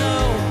here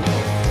below.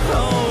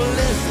 Oh,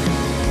 listen,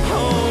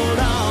 hold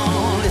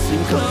on,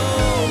 listen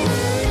close.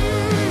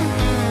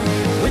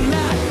 When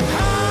that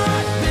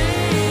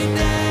heartbeat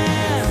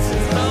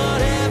dances,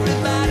 Lord,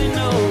 everybody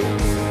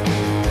knows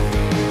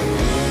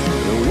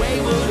the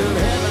wayward of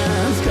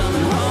heaven's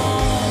coming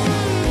home.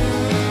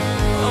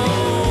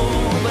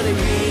 Oh, but it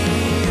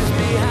leaves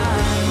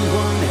behind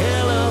one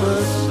hell of a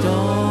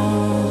storm.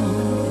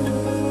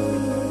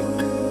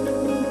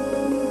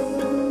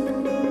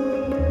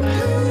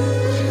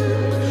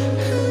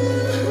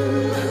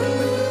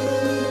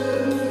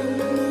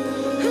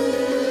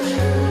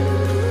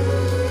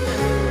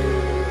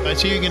 I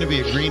see you're going to be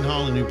at Green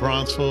Hall in New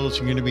Braunfels.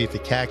 You're going to be at the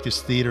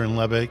Cactus Theater in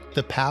Lubbock,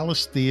 the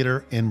Palace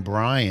Theater in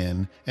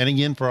Bryan. And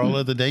again, for all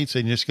of the dates,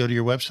 then just go to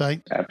your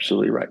website.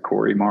 Absolutely right.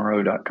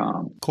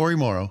 CoryMorrow.com. Cory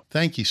Morrow,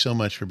 thank you so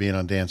much for being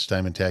on Dance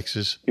Time in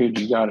Texas. Dude,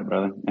 you got it,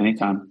 brother.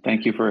 Anytime.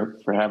 Thank you for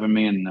having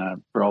me and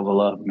for all the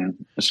love, man.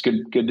 It's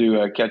good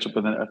to catch up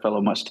with a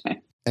fellow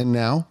Mustang. And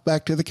now,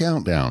 back to the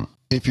countdown.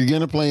 If you're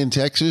going to play in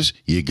Texas,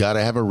 you got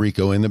to have a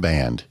Rico in the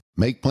band.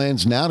 Make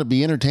plans now to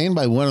be entertained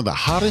by one of the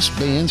hottest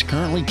bands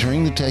currently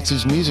touring the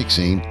Texas music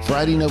scene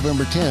Friday,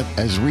 November 10th,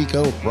 as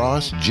Rico,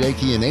 Ross,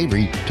 Jakey, and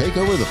Avery take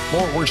over the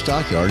Fort Worth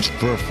Stockyards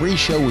for a free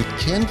show with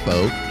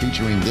Kinfolk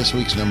featuring this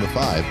week's number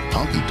 5,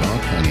 Honky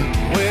Tonk Honey.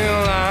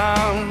 Well,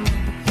 I'm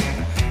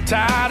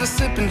tired of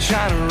sipping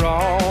China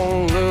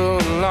all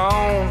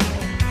alone,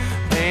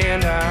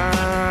 and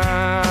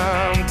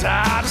I'm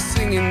tired of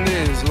singing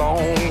this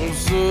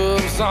lonesome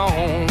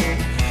song,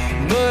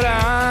 but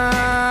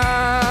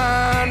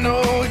I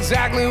know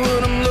exactly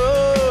what I'm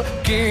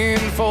looking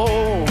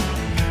for.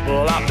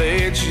 Well, I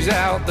bet she's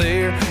out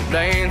there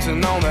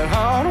dancing on that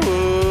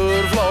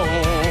hardwood floor.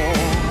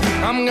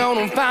 I'm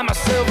gonna find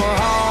myself a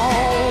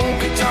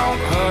honky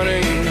tonk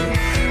honey,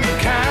 the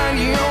kind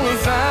you only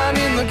find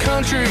in the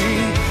country.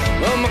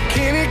 A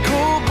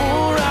mechanical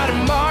bull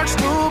riding March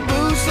school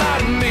boots,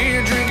 sliding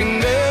beer, drinking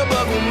their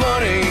buckle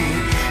money.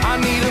 I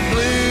need a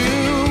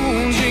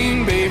blue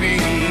jean baby,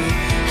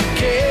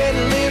 get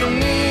a little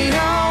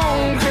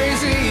neon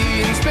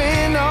crazy, and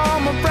spend all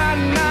my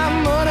Friday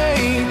night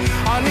money.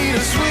 I need a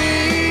sweet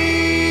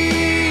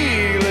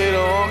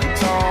little honky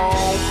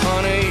tonk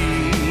honey.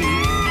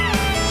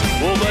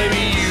 Well,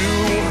 baby,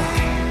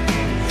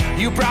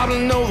 you probably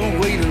know the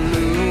way to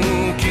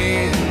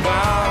Luckenbach,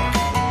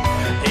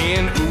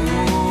 and ooh,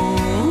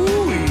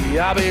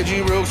 I bet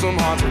you broke some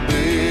hearts with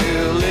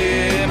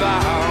Billy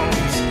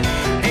Bounce.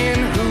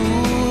 And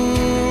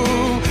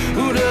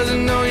who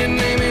doesn't know your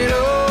name at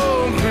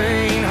old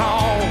Green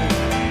Hall?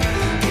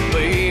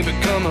 Baby,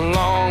 come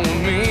along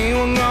with me,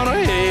 we're gonna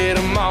hit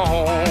 'em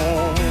all.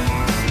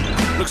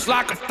 Looks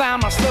like I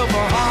found myself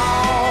a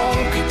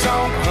honky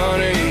tonk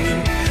honey,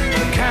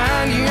 the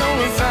kind you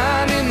only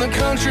find in the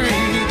country.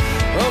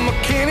 A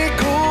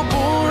mechanical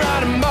bull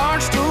riding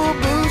March school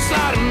boots,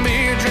 sliding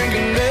beer,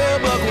 drinking their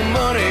buckle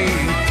money.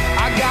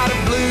 I got a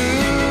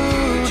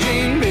blue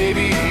jean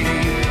baby,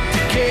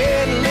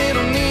 get a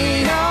little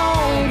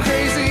neon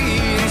crazy,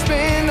 and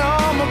spend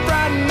all my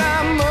Friday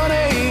night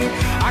money.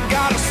 I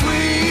got a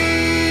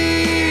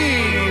sweet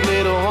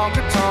little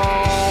honky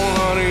tonk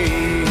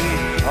honey.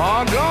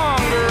 Oh, go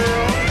on,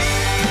 girl.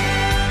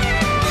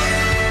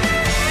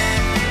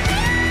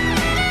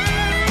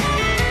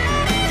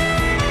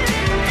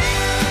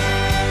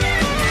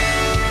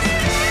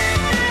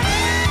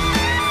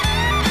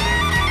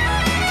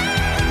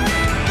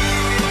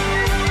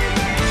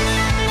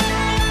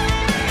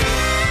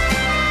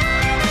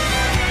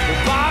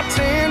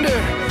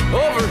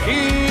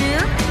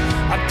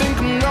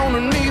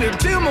 here,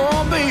 2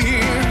 more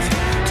beers.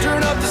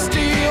 Turn up the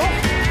steel,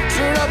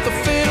 turn up the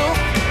fiddle.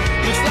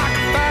 Looks like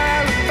I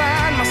finally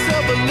find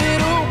myself a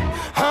little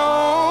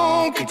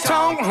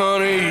honky-tonk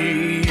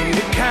honey.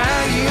 The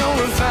kind you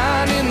only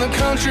find in the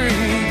country.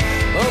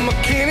 A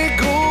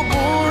mechanical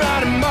bull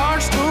riding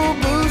barge stool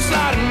boots,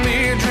 sliding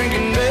beer,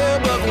 drinking bell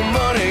buckle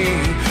money.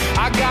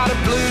 I got a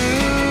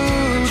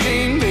blue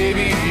jean,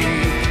 baby.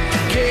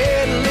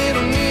 Get a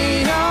little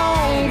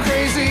neon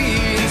crazy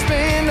and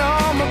spend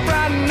all my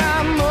Friday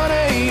night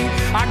money.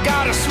 I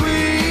got a sweet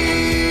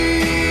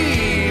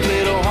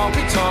little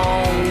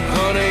honky-tonk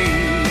honey.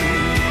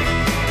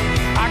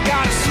 I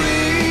got a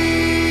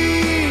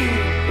sweet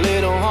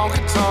little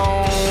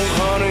honky-tonk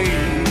honey.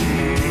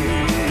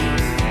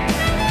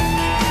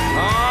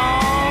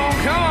 Oh,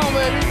 come on,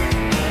 baby.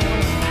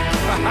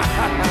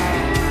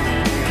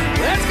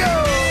 Let's go.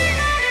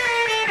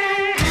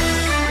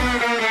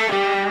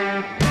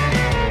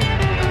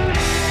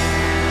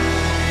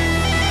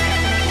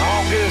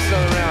 All good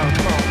Southern round.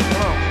 Come on,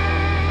 come on.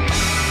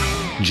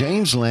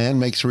 James Land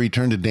makes a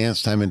return to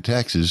Dance Time in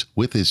Texas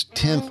with his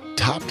 10th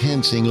top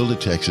 10 single to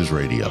Texas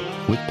radio.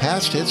 With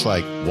past hits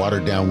like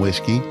Watered Down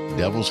Whiskey,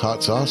 Devil's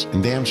Hot Sauce,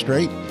 and Damn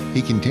Straight,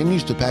 he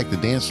continues to pack the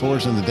dance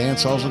floors and the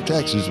dance halls of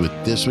Texas with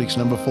this week's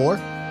number 4,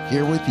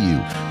 Here With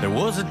You. There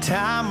was a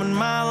time when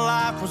my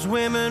life was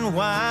women,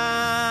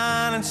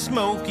 wine, and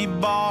smoky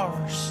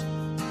bars.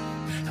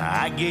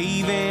 I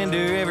gave in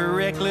to every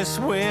reckless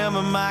whim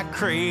of my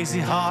crazy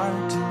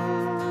heart.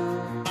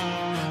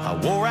 I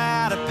wore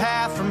out a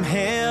path from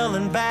hell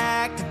and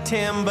back to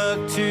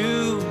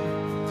Timbuktu.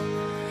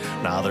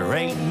 Now there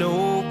ain't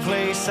no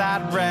place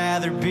I'd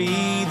rather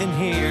be than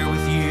here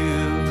with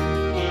you.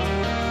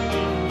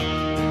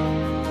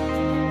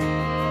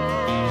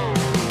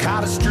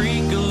 Caught a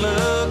streak of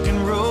luck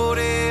and rode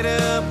it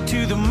up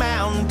to the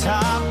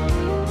mountaintop.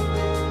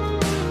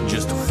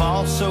 Just to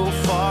fall so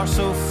far,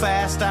 so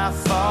fast, I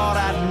thought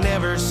I'd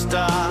never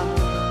stop.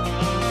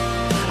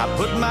 I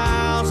put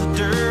miles of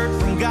dirt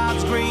from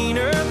God's green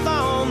earth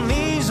on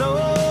these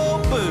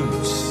old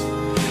boots.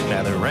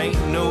 Now there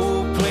ain't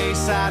no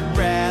place I'd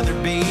rather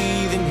be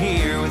than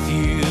here with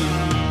you.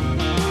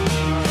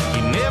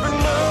 You never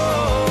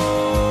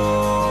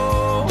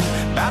know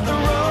about the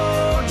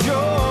road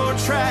you're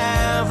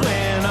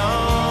traveling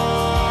on.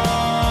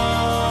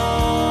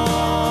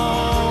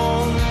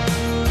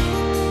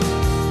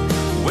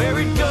 Where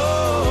it goes,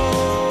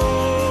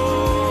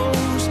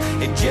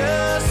 it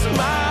just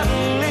might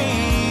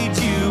lead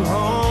you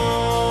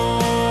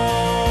home.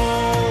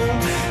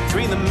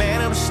 Between the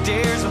man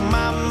upstairs and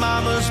my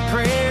mama's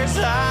prayers,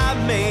 I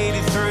made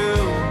it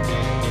through.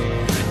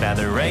 Now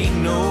there ain't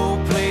no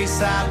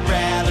place I'd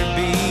rather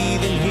be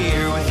than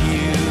here with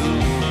you.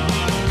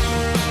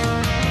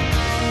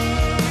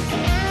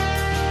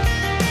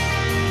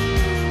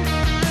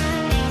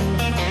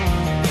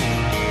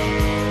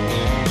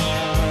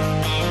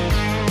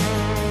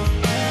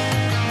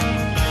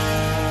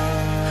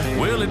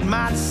 Well, it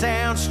might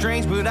sound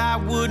strange, but I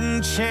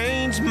wouldn't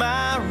change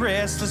my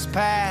restless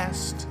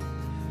past.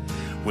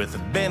 With the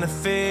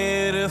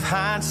benefit of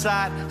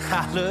hindsight,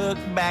 I look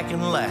back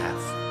and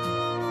laugh.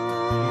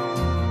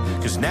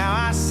 'Cause now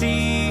I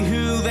see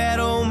who that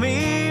old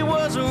me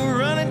was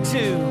running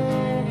to.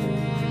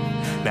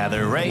 Now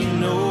there ain't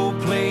no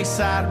place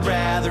I'd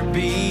rather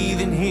be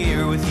than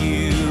here with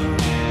you.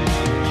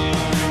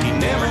 You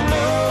never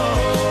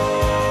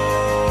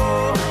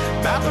know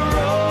about the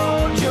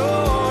road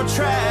you're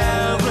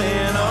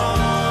traveling on.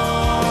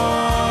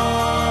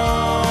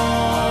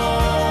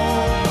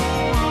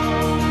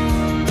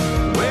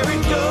 Where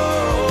it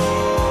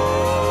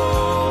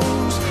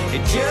goes,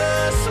 it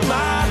just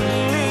might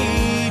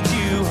lead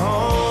you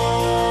home.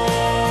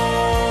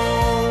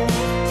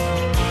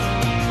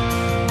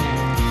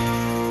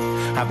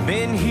 I've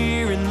been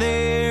here and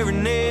there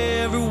and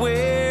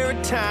everywhere a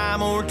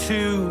time or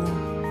two,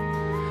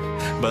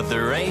 but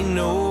there ain't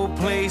no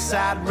place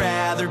I'd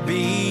rather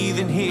be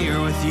than here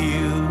with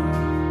you.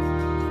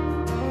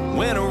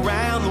 Went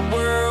around the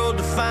world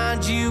to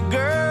find you,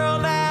 girl,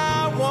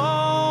 now I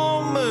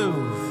won't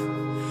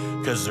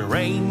move. 'Cause there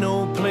ain't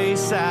no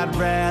place I'd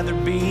rather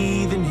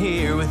be than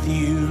here with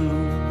you.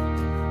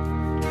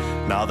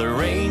 No,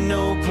 there ain't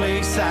no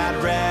place I'd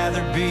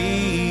rather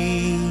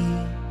be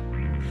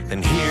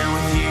than here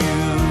with you.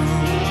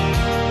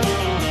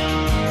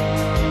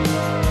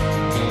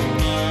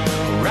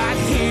 Right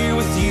here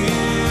with you.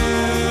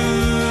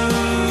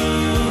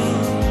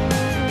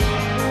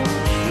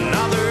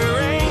 No, there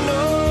ain't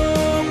no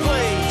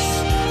place,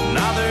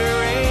 no, there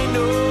ain't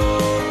no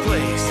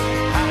place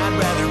I'd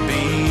rather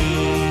be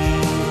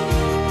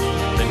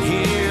than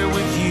here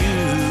with you.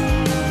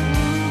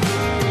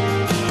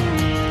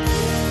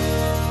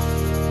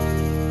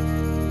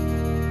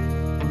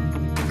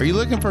 Are you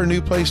looking for a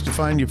new place to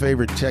find your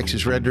favorite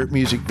Texas Red Dirt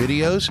music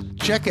videos?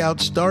 Check out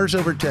Stars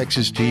Over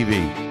Texas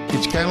TV.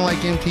 It's kind of like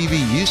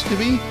MTV used to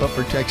be, but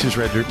for Texas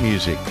Red Dirt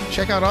music.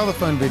 Check out all the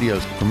fun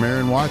videos from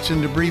Aaron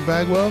Watson to Bree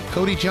Bagwell,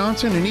 Cody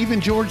Johnson, and even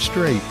George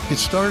Strait.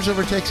 It's Stars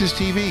Over Texas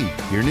TV,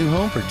 your new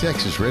home for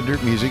Texas Red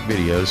Dirt music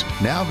videos,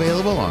 now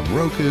available on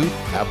Roku,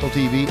 Apple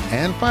TV,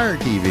 and Fire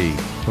TV.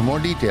 For more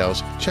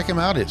details, check them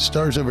out at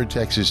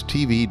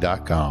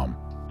starsovertexastv.com.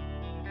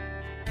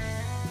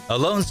 A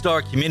Lone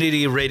Star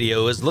Community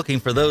Radio is looking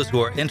for those who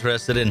are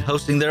interested in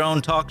hosting their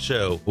own talk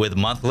show with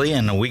monthly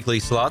and weekly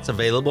slots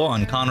available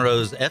on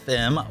Conroe's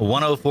FM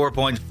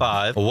 104.5,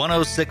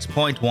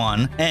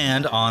 106.1,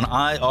 and on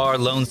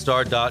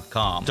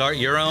irlonestar.com. Start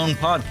your own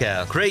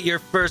podcast, create your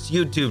first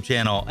YouTube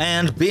channel,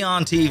 and be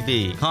on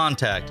TV.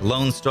 Contact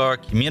Lone Star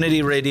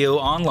Community Radio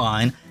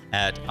online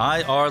at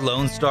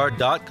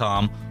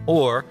irlonestar.com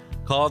or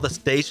call the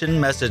station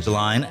message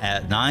line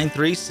at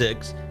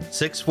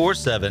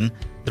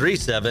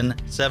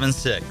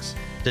 936-647-3776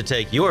 to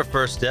take your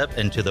first step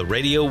into the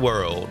radio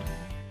world.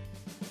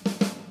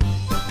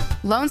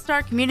 Lone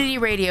Star Community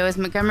Radio is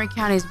Montgomery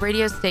County's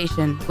radio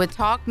station with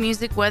talk,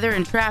 music, weather,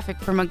 and traffic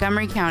for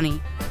Montgomery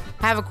County.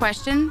 Have a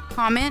question,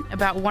 comment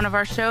about one of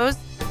our shows?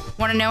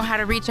 Want to know how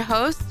to reach a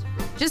host?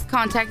 Just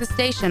contact the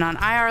station on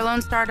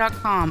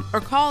irlonestar.com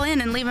or call in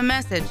and leave a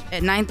message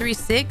at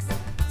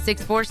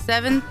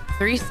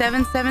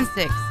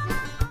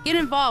 936-647-3776. Get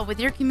involved with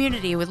your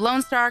community with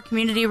Lone Star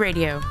Community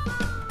Radio.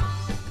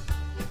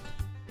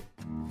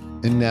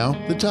 And now,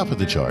 the top of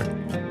the chart.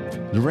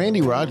 The Randy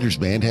Rogers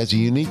Band has a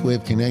unique way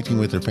of connecting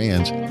with their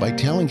fans by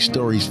telling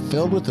stories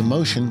filled with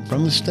emotion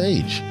from the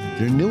stage.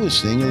 Their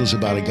newest single is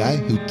about a guy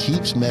who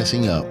keeps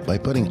messing up by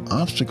putting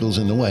obstacles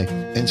in the way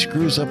and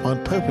screws up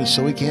on purpose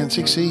so he can't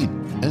succeed.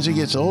 As he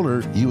gets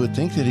older, you would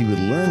think that he would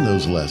learn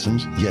those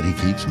lessons, yet he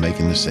keeps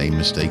making the same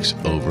mistakes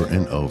over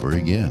and over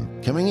again.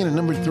 Coming in at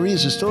number 3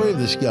 is the story of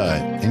this guy,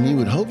 and you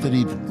would hope that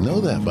he'd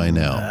know that by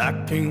now. I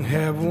can't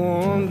have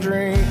one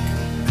drink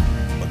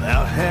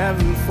without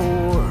having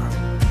 4.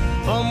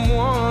 I'm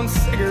one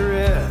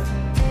cigarette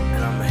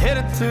and I'm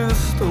headed to the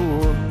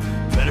store.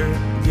 Better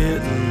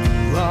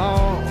getting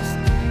lost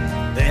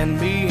than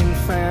being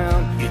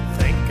found. You'd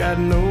think I'd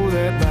know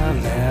that by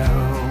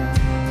now.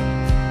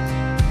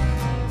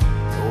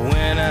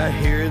 When I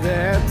hear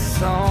that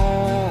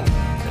song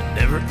that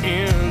never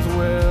ends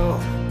well,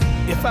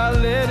 if I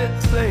let it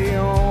play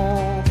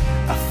on,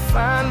 I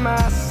find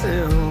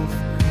myself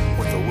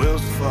with the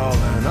wheels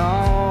falling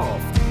off.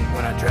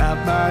 When I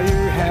drive by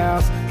your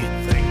house,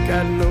 you'd think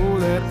I know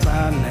that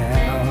by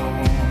now.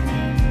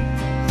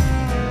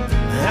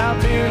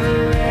 I've been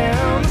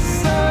around the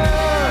sun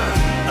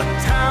a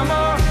time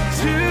or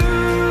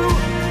two,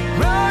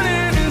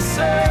 running in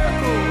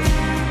circles,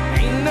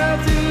 ain't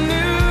nothing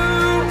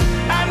new.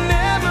 I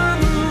never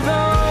move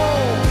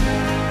on,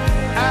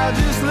 I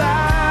just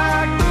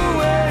like the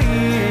way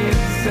it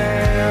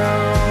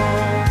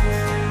sounds.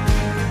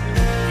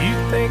 You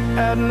think I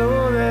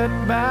know that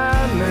by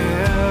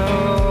now.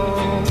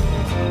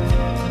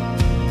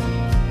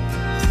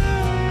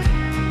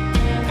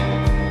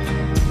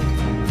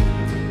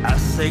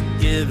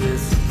 Give it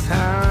some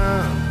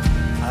time,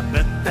 I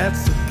bet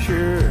that's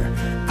secure.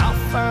 I'll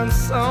find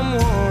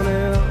someone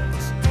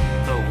else,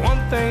 but one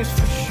thing's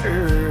for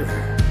sure,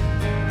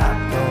 I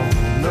don't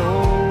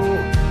know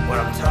what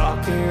I'm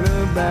talking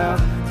about.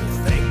 You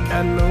think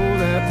I know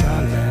that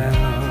by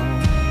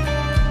now.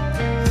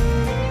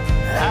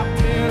 I've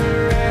been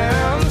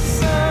around the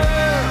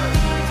sun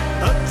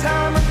a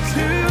time or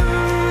two,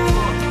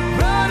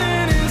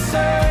 running in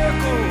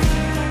circles,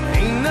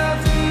 ain't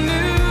nothing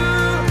new.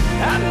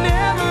 I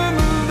never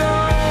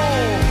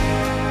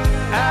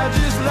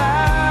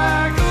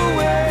like the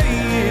way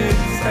it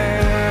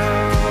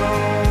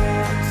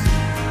sounds.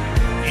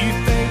 You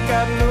think I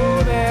know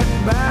that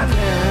by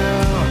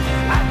now.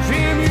 I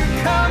dream you're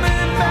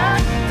coming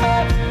back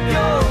up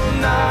your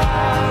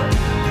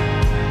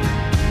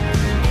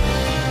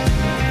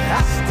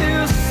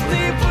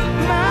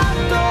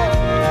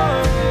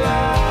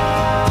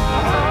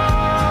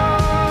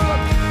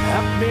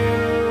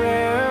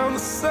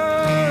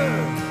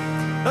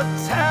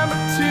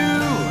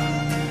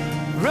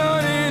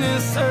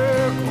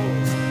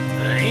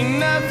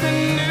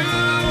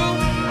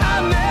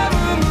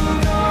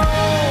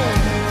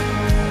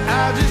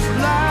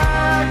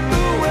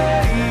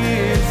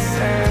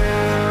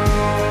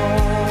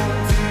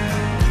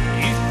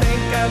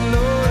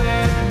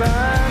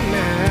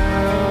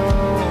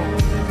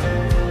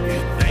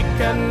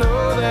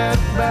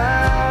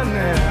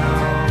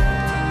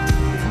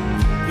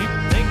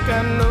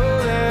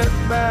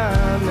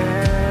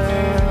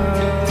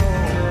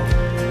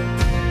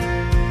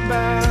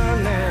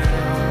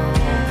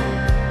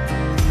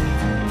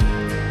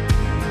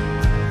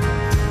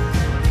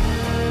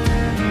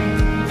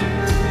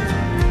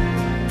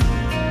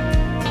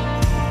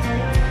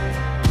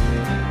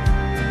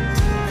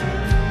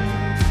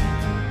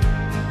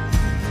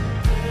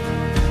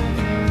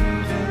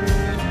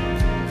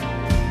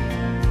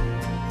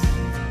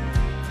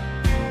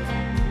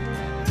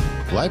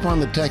Life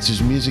on the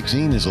Texas music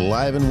scene is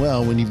alive and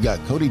well when you've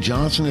got Cody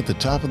Johnson at the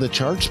top of the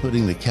charts,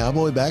 putting the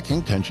cowboy back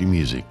in country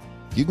music.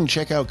 You can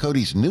check out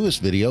Cody's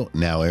newest video,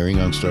 now airing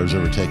on Stars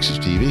Over Texas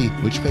TV,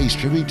 which pays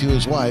tribute to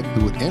his wife,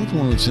 who would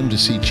influence him to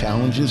see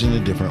challenges in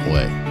a different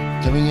way.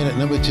 Coming in at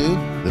number 2,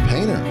 The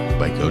Painter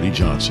by Cody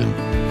Johnson.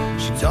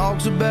 She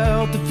talks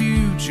about the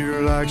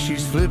future like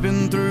she's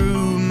flipping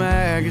through a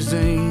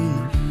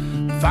magazine.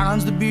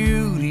 Finds the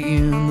beauty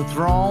in the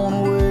thrown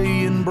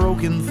away and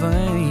broken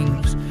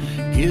things.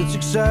 Gets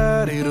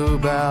excited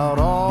about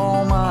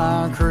all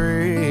my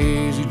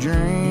crazy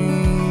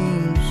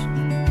dreams.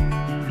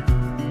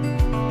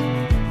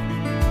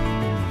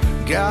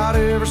 Got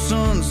every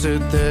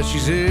sunset that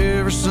she's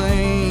ever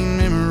seen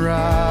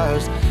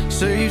memorized.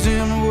 Saves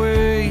him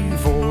away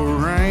for a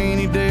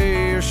rainy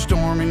day or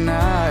stormy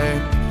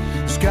night.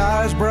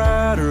 Sky's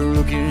brighter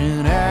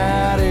looking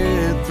at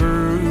it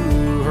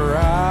through her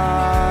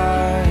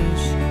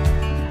eyes.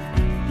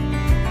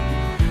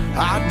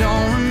 I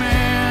don't remember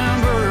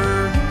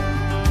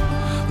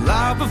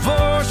life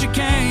before she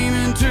came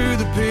into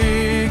the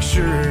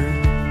picture.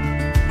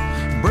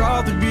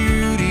 Brought the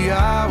beauty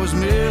I was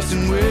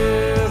missing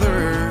with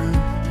her.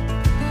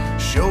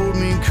 Showed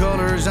me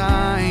colors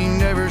I ain't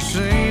never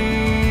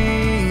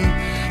seen.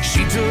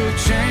 She took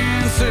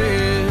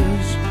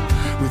chances.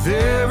 With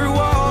every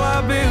wall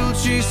I built,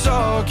 she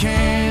saw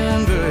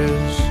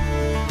canvas.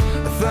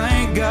 I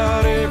thank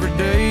God every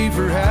day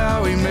for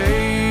how he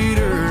made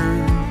her.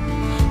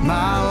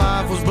 My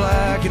life was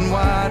black and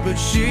white, but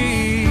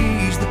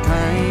she's the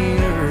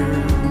painter.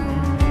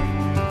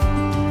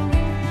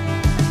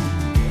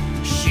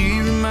 She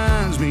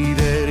reminds me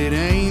that it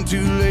ain't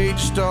too late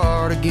to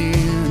start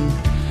again.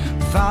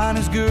 Fine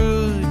is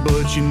good,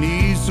 but you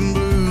need some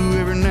blue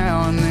every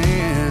now and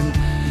then.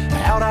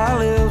 How'd I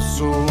live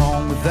so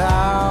long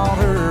without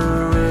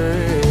her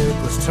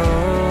reckless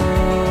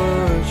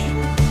touch?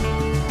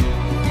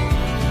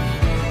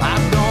 I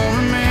don't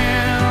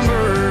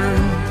remember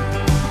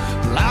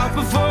life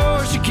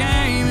before she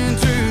came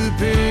into the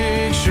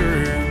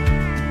picture.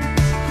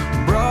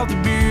 Brought the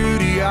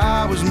beauty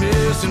I was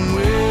missing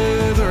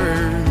with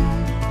her.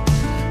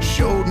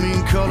 Showed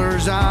me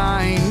colors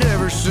I ain't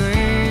never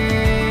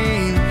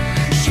seen.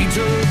 She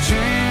took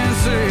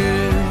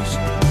chances.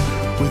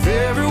 With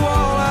every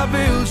wall I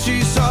built,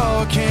 she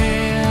saw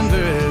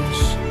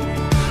canvas.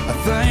 I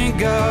thank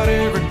God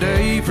every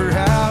day for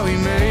how he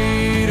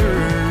made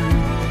her.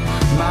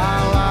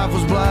 My life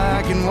was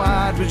black and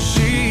white, but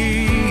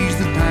she's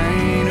the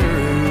painter.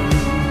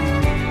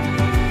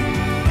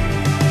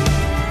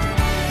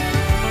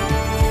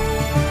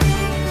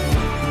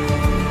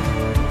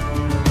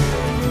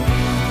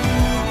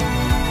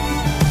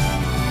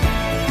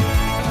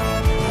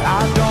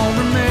 I don't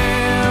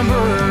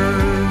remember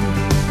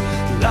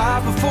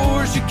life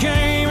before she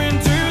came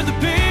into the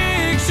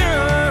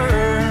picture.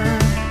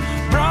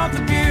 Brought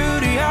the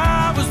beauty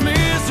I was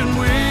missing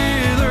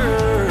with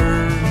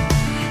her.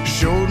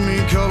 Showed me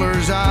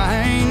colors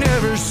I ain't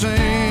never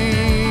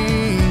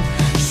seen.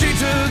 She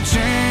took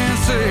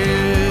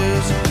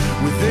chances.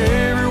 With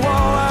every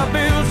wall I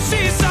built,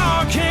 she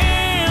saw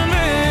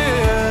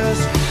canvas.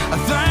 I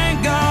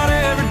thank God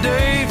every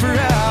day for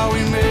how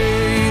he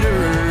made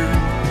her.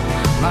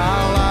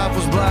 My life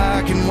was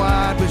black and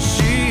white, but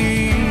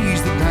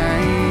she's the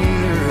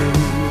painter.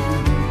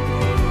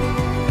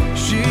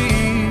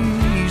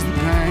 She's the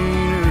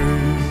painter.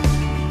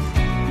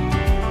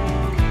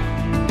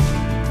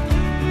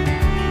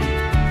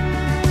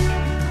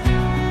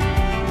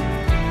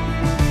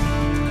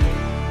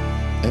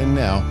 And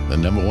now, the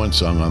number 1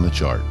 song on the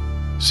chart.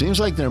 Seems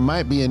like there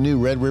might be a new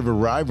Red River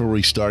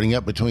rivalry starting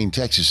up between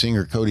Texas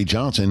singer Cody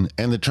Johnson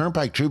and the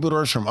Turnpike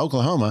Troubadours from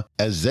Oklahoma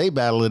as they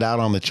battle it out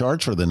on the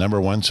charts for the number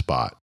 1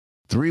 spot.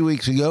 3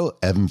 weeks ago,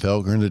 Evan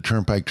Felker and the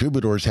Turnpike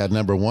Troubadours had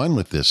number 1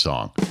 with this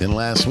song. Then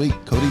last week,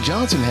 Cody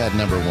Johnson had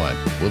number 1.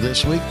 Well,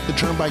 this week, the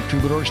Turnpike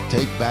Troubadours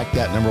take back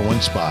that number 1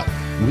 spot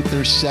with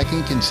their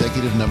second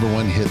consecutive number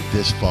 1 hit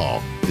this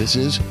fall. This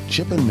is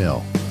Chippin'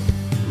 Mill.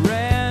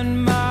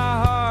 Ran my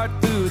heart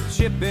through a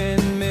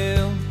chipping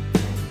mill.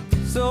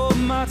 Sold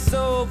my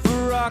soul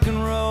for rock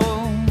and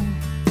roll.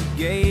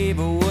 Gave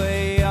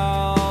away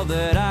all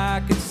that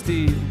I could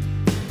steal.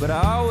 But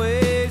I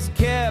always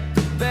kept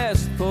the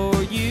best for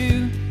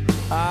you.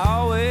 I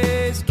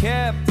always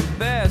kept the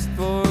best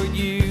for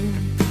you.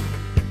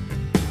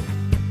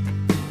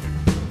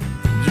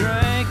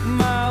 Drank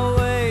my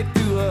way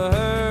through a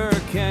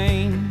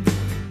hurricane,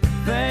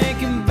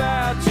 thinking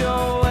about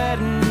your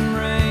wedding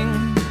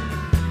ring.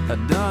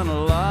 I've done a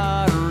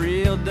lot of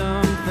real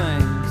dumb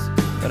things,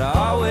 but I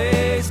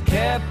always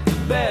kept the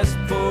best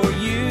for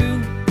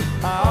you.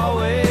 I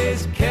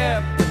always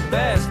kept the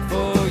best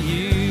for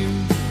you.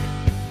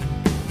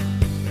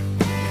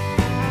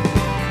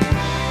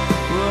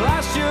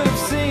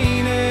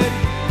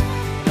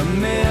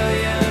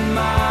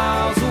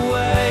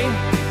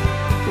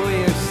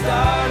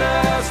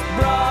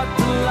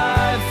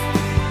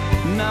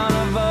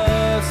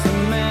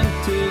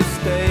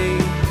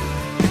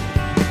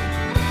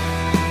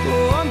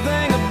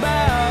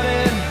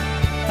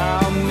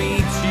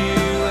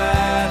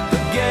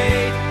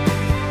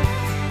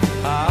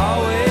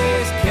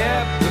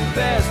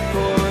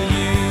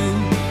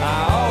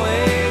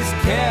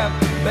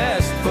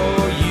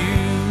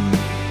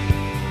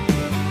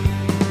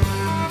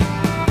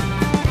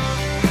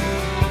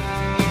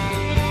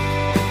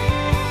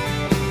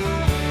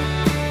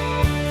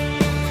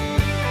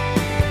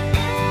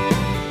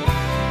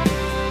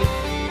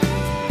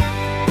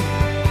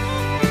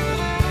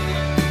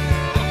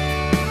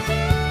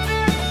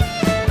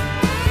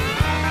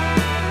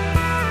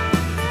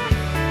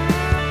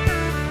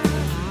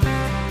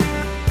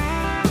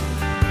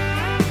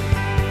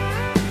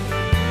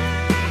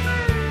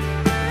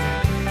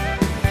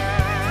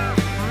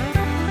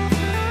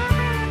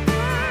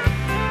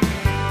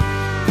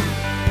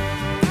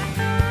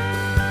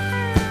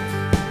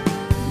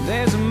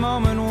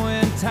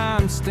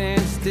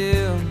 stand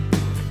still.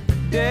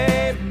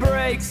 Day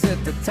breaks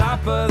at the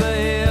top of the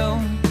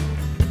hill.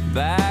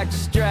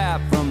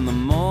 Backstrap from the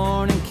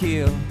morning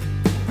kill.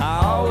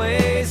 I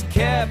always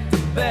kept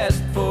the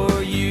best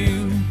for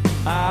you.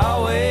 I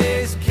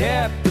always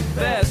kept the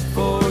best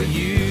for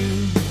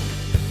you.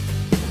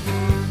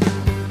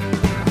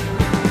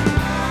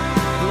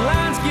 The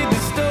lines get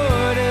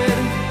distorted,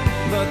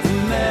 but the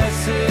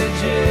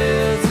message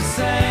is the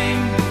same.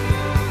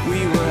 We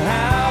were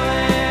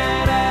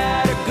howling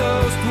at a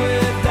ghost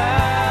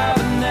without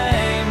a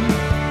name.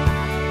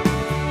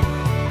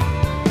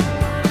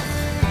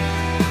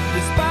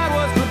 Despite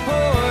what's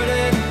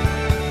reported,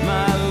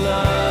 my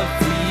love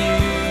for you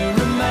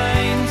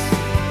remains.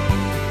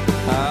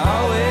 I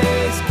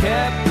always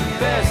kept the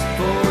best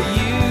for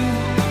you.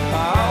 I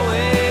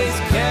always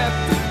kept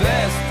the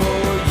best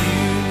for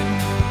you.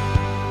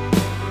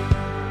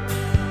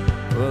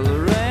 Well, I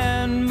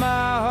ran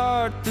my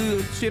heart through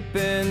a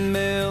chipping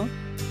mill.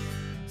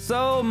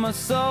 Sold my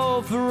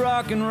soul for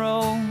rock and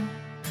roll.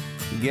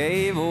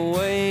 Gave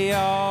away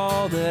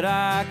all that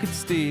I could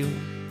steal.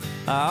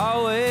 I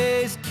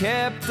always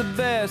kept the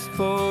best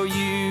for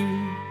you.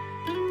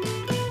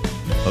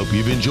 Hope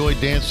you've enjoyed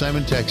Dance Time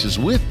in Texas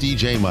with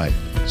DJ Mike.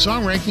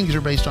 Song rankings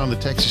are based on the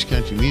Texas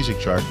Country Music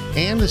Chart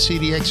and the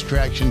CDX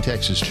Traction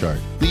Texas Chart,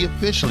 the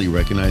officially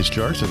recognized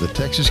charts of the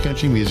Texas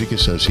Country Music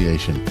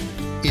Association.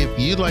 If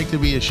you'd like to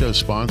be a show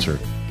sponsor,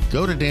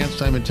 go to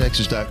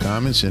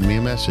dancetimintexas.com and send me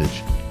a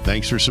message.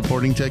 Thanks for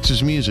supporting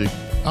Texas music.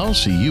 I'll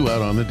see you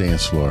out on the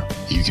dance floor.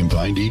 You can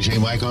find DJ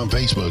Mike on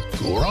Facebook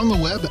or on the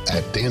web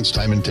at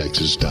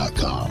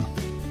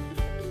dancetimintexas.com.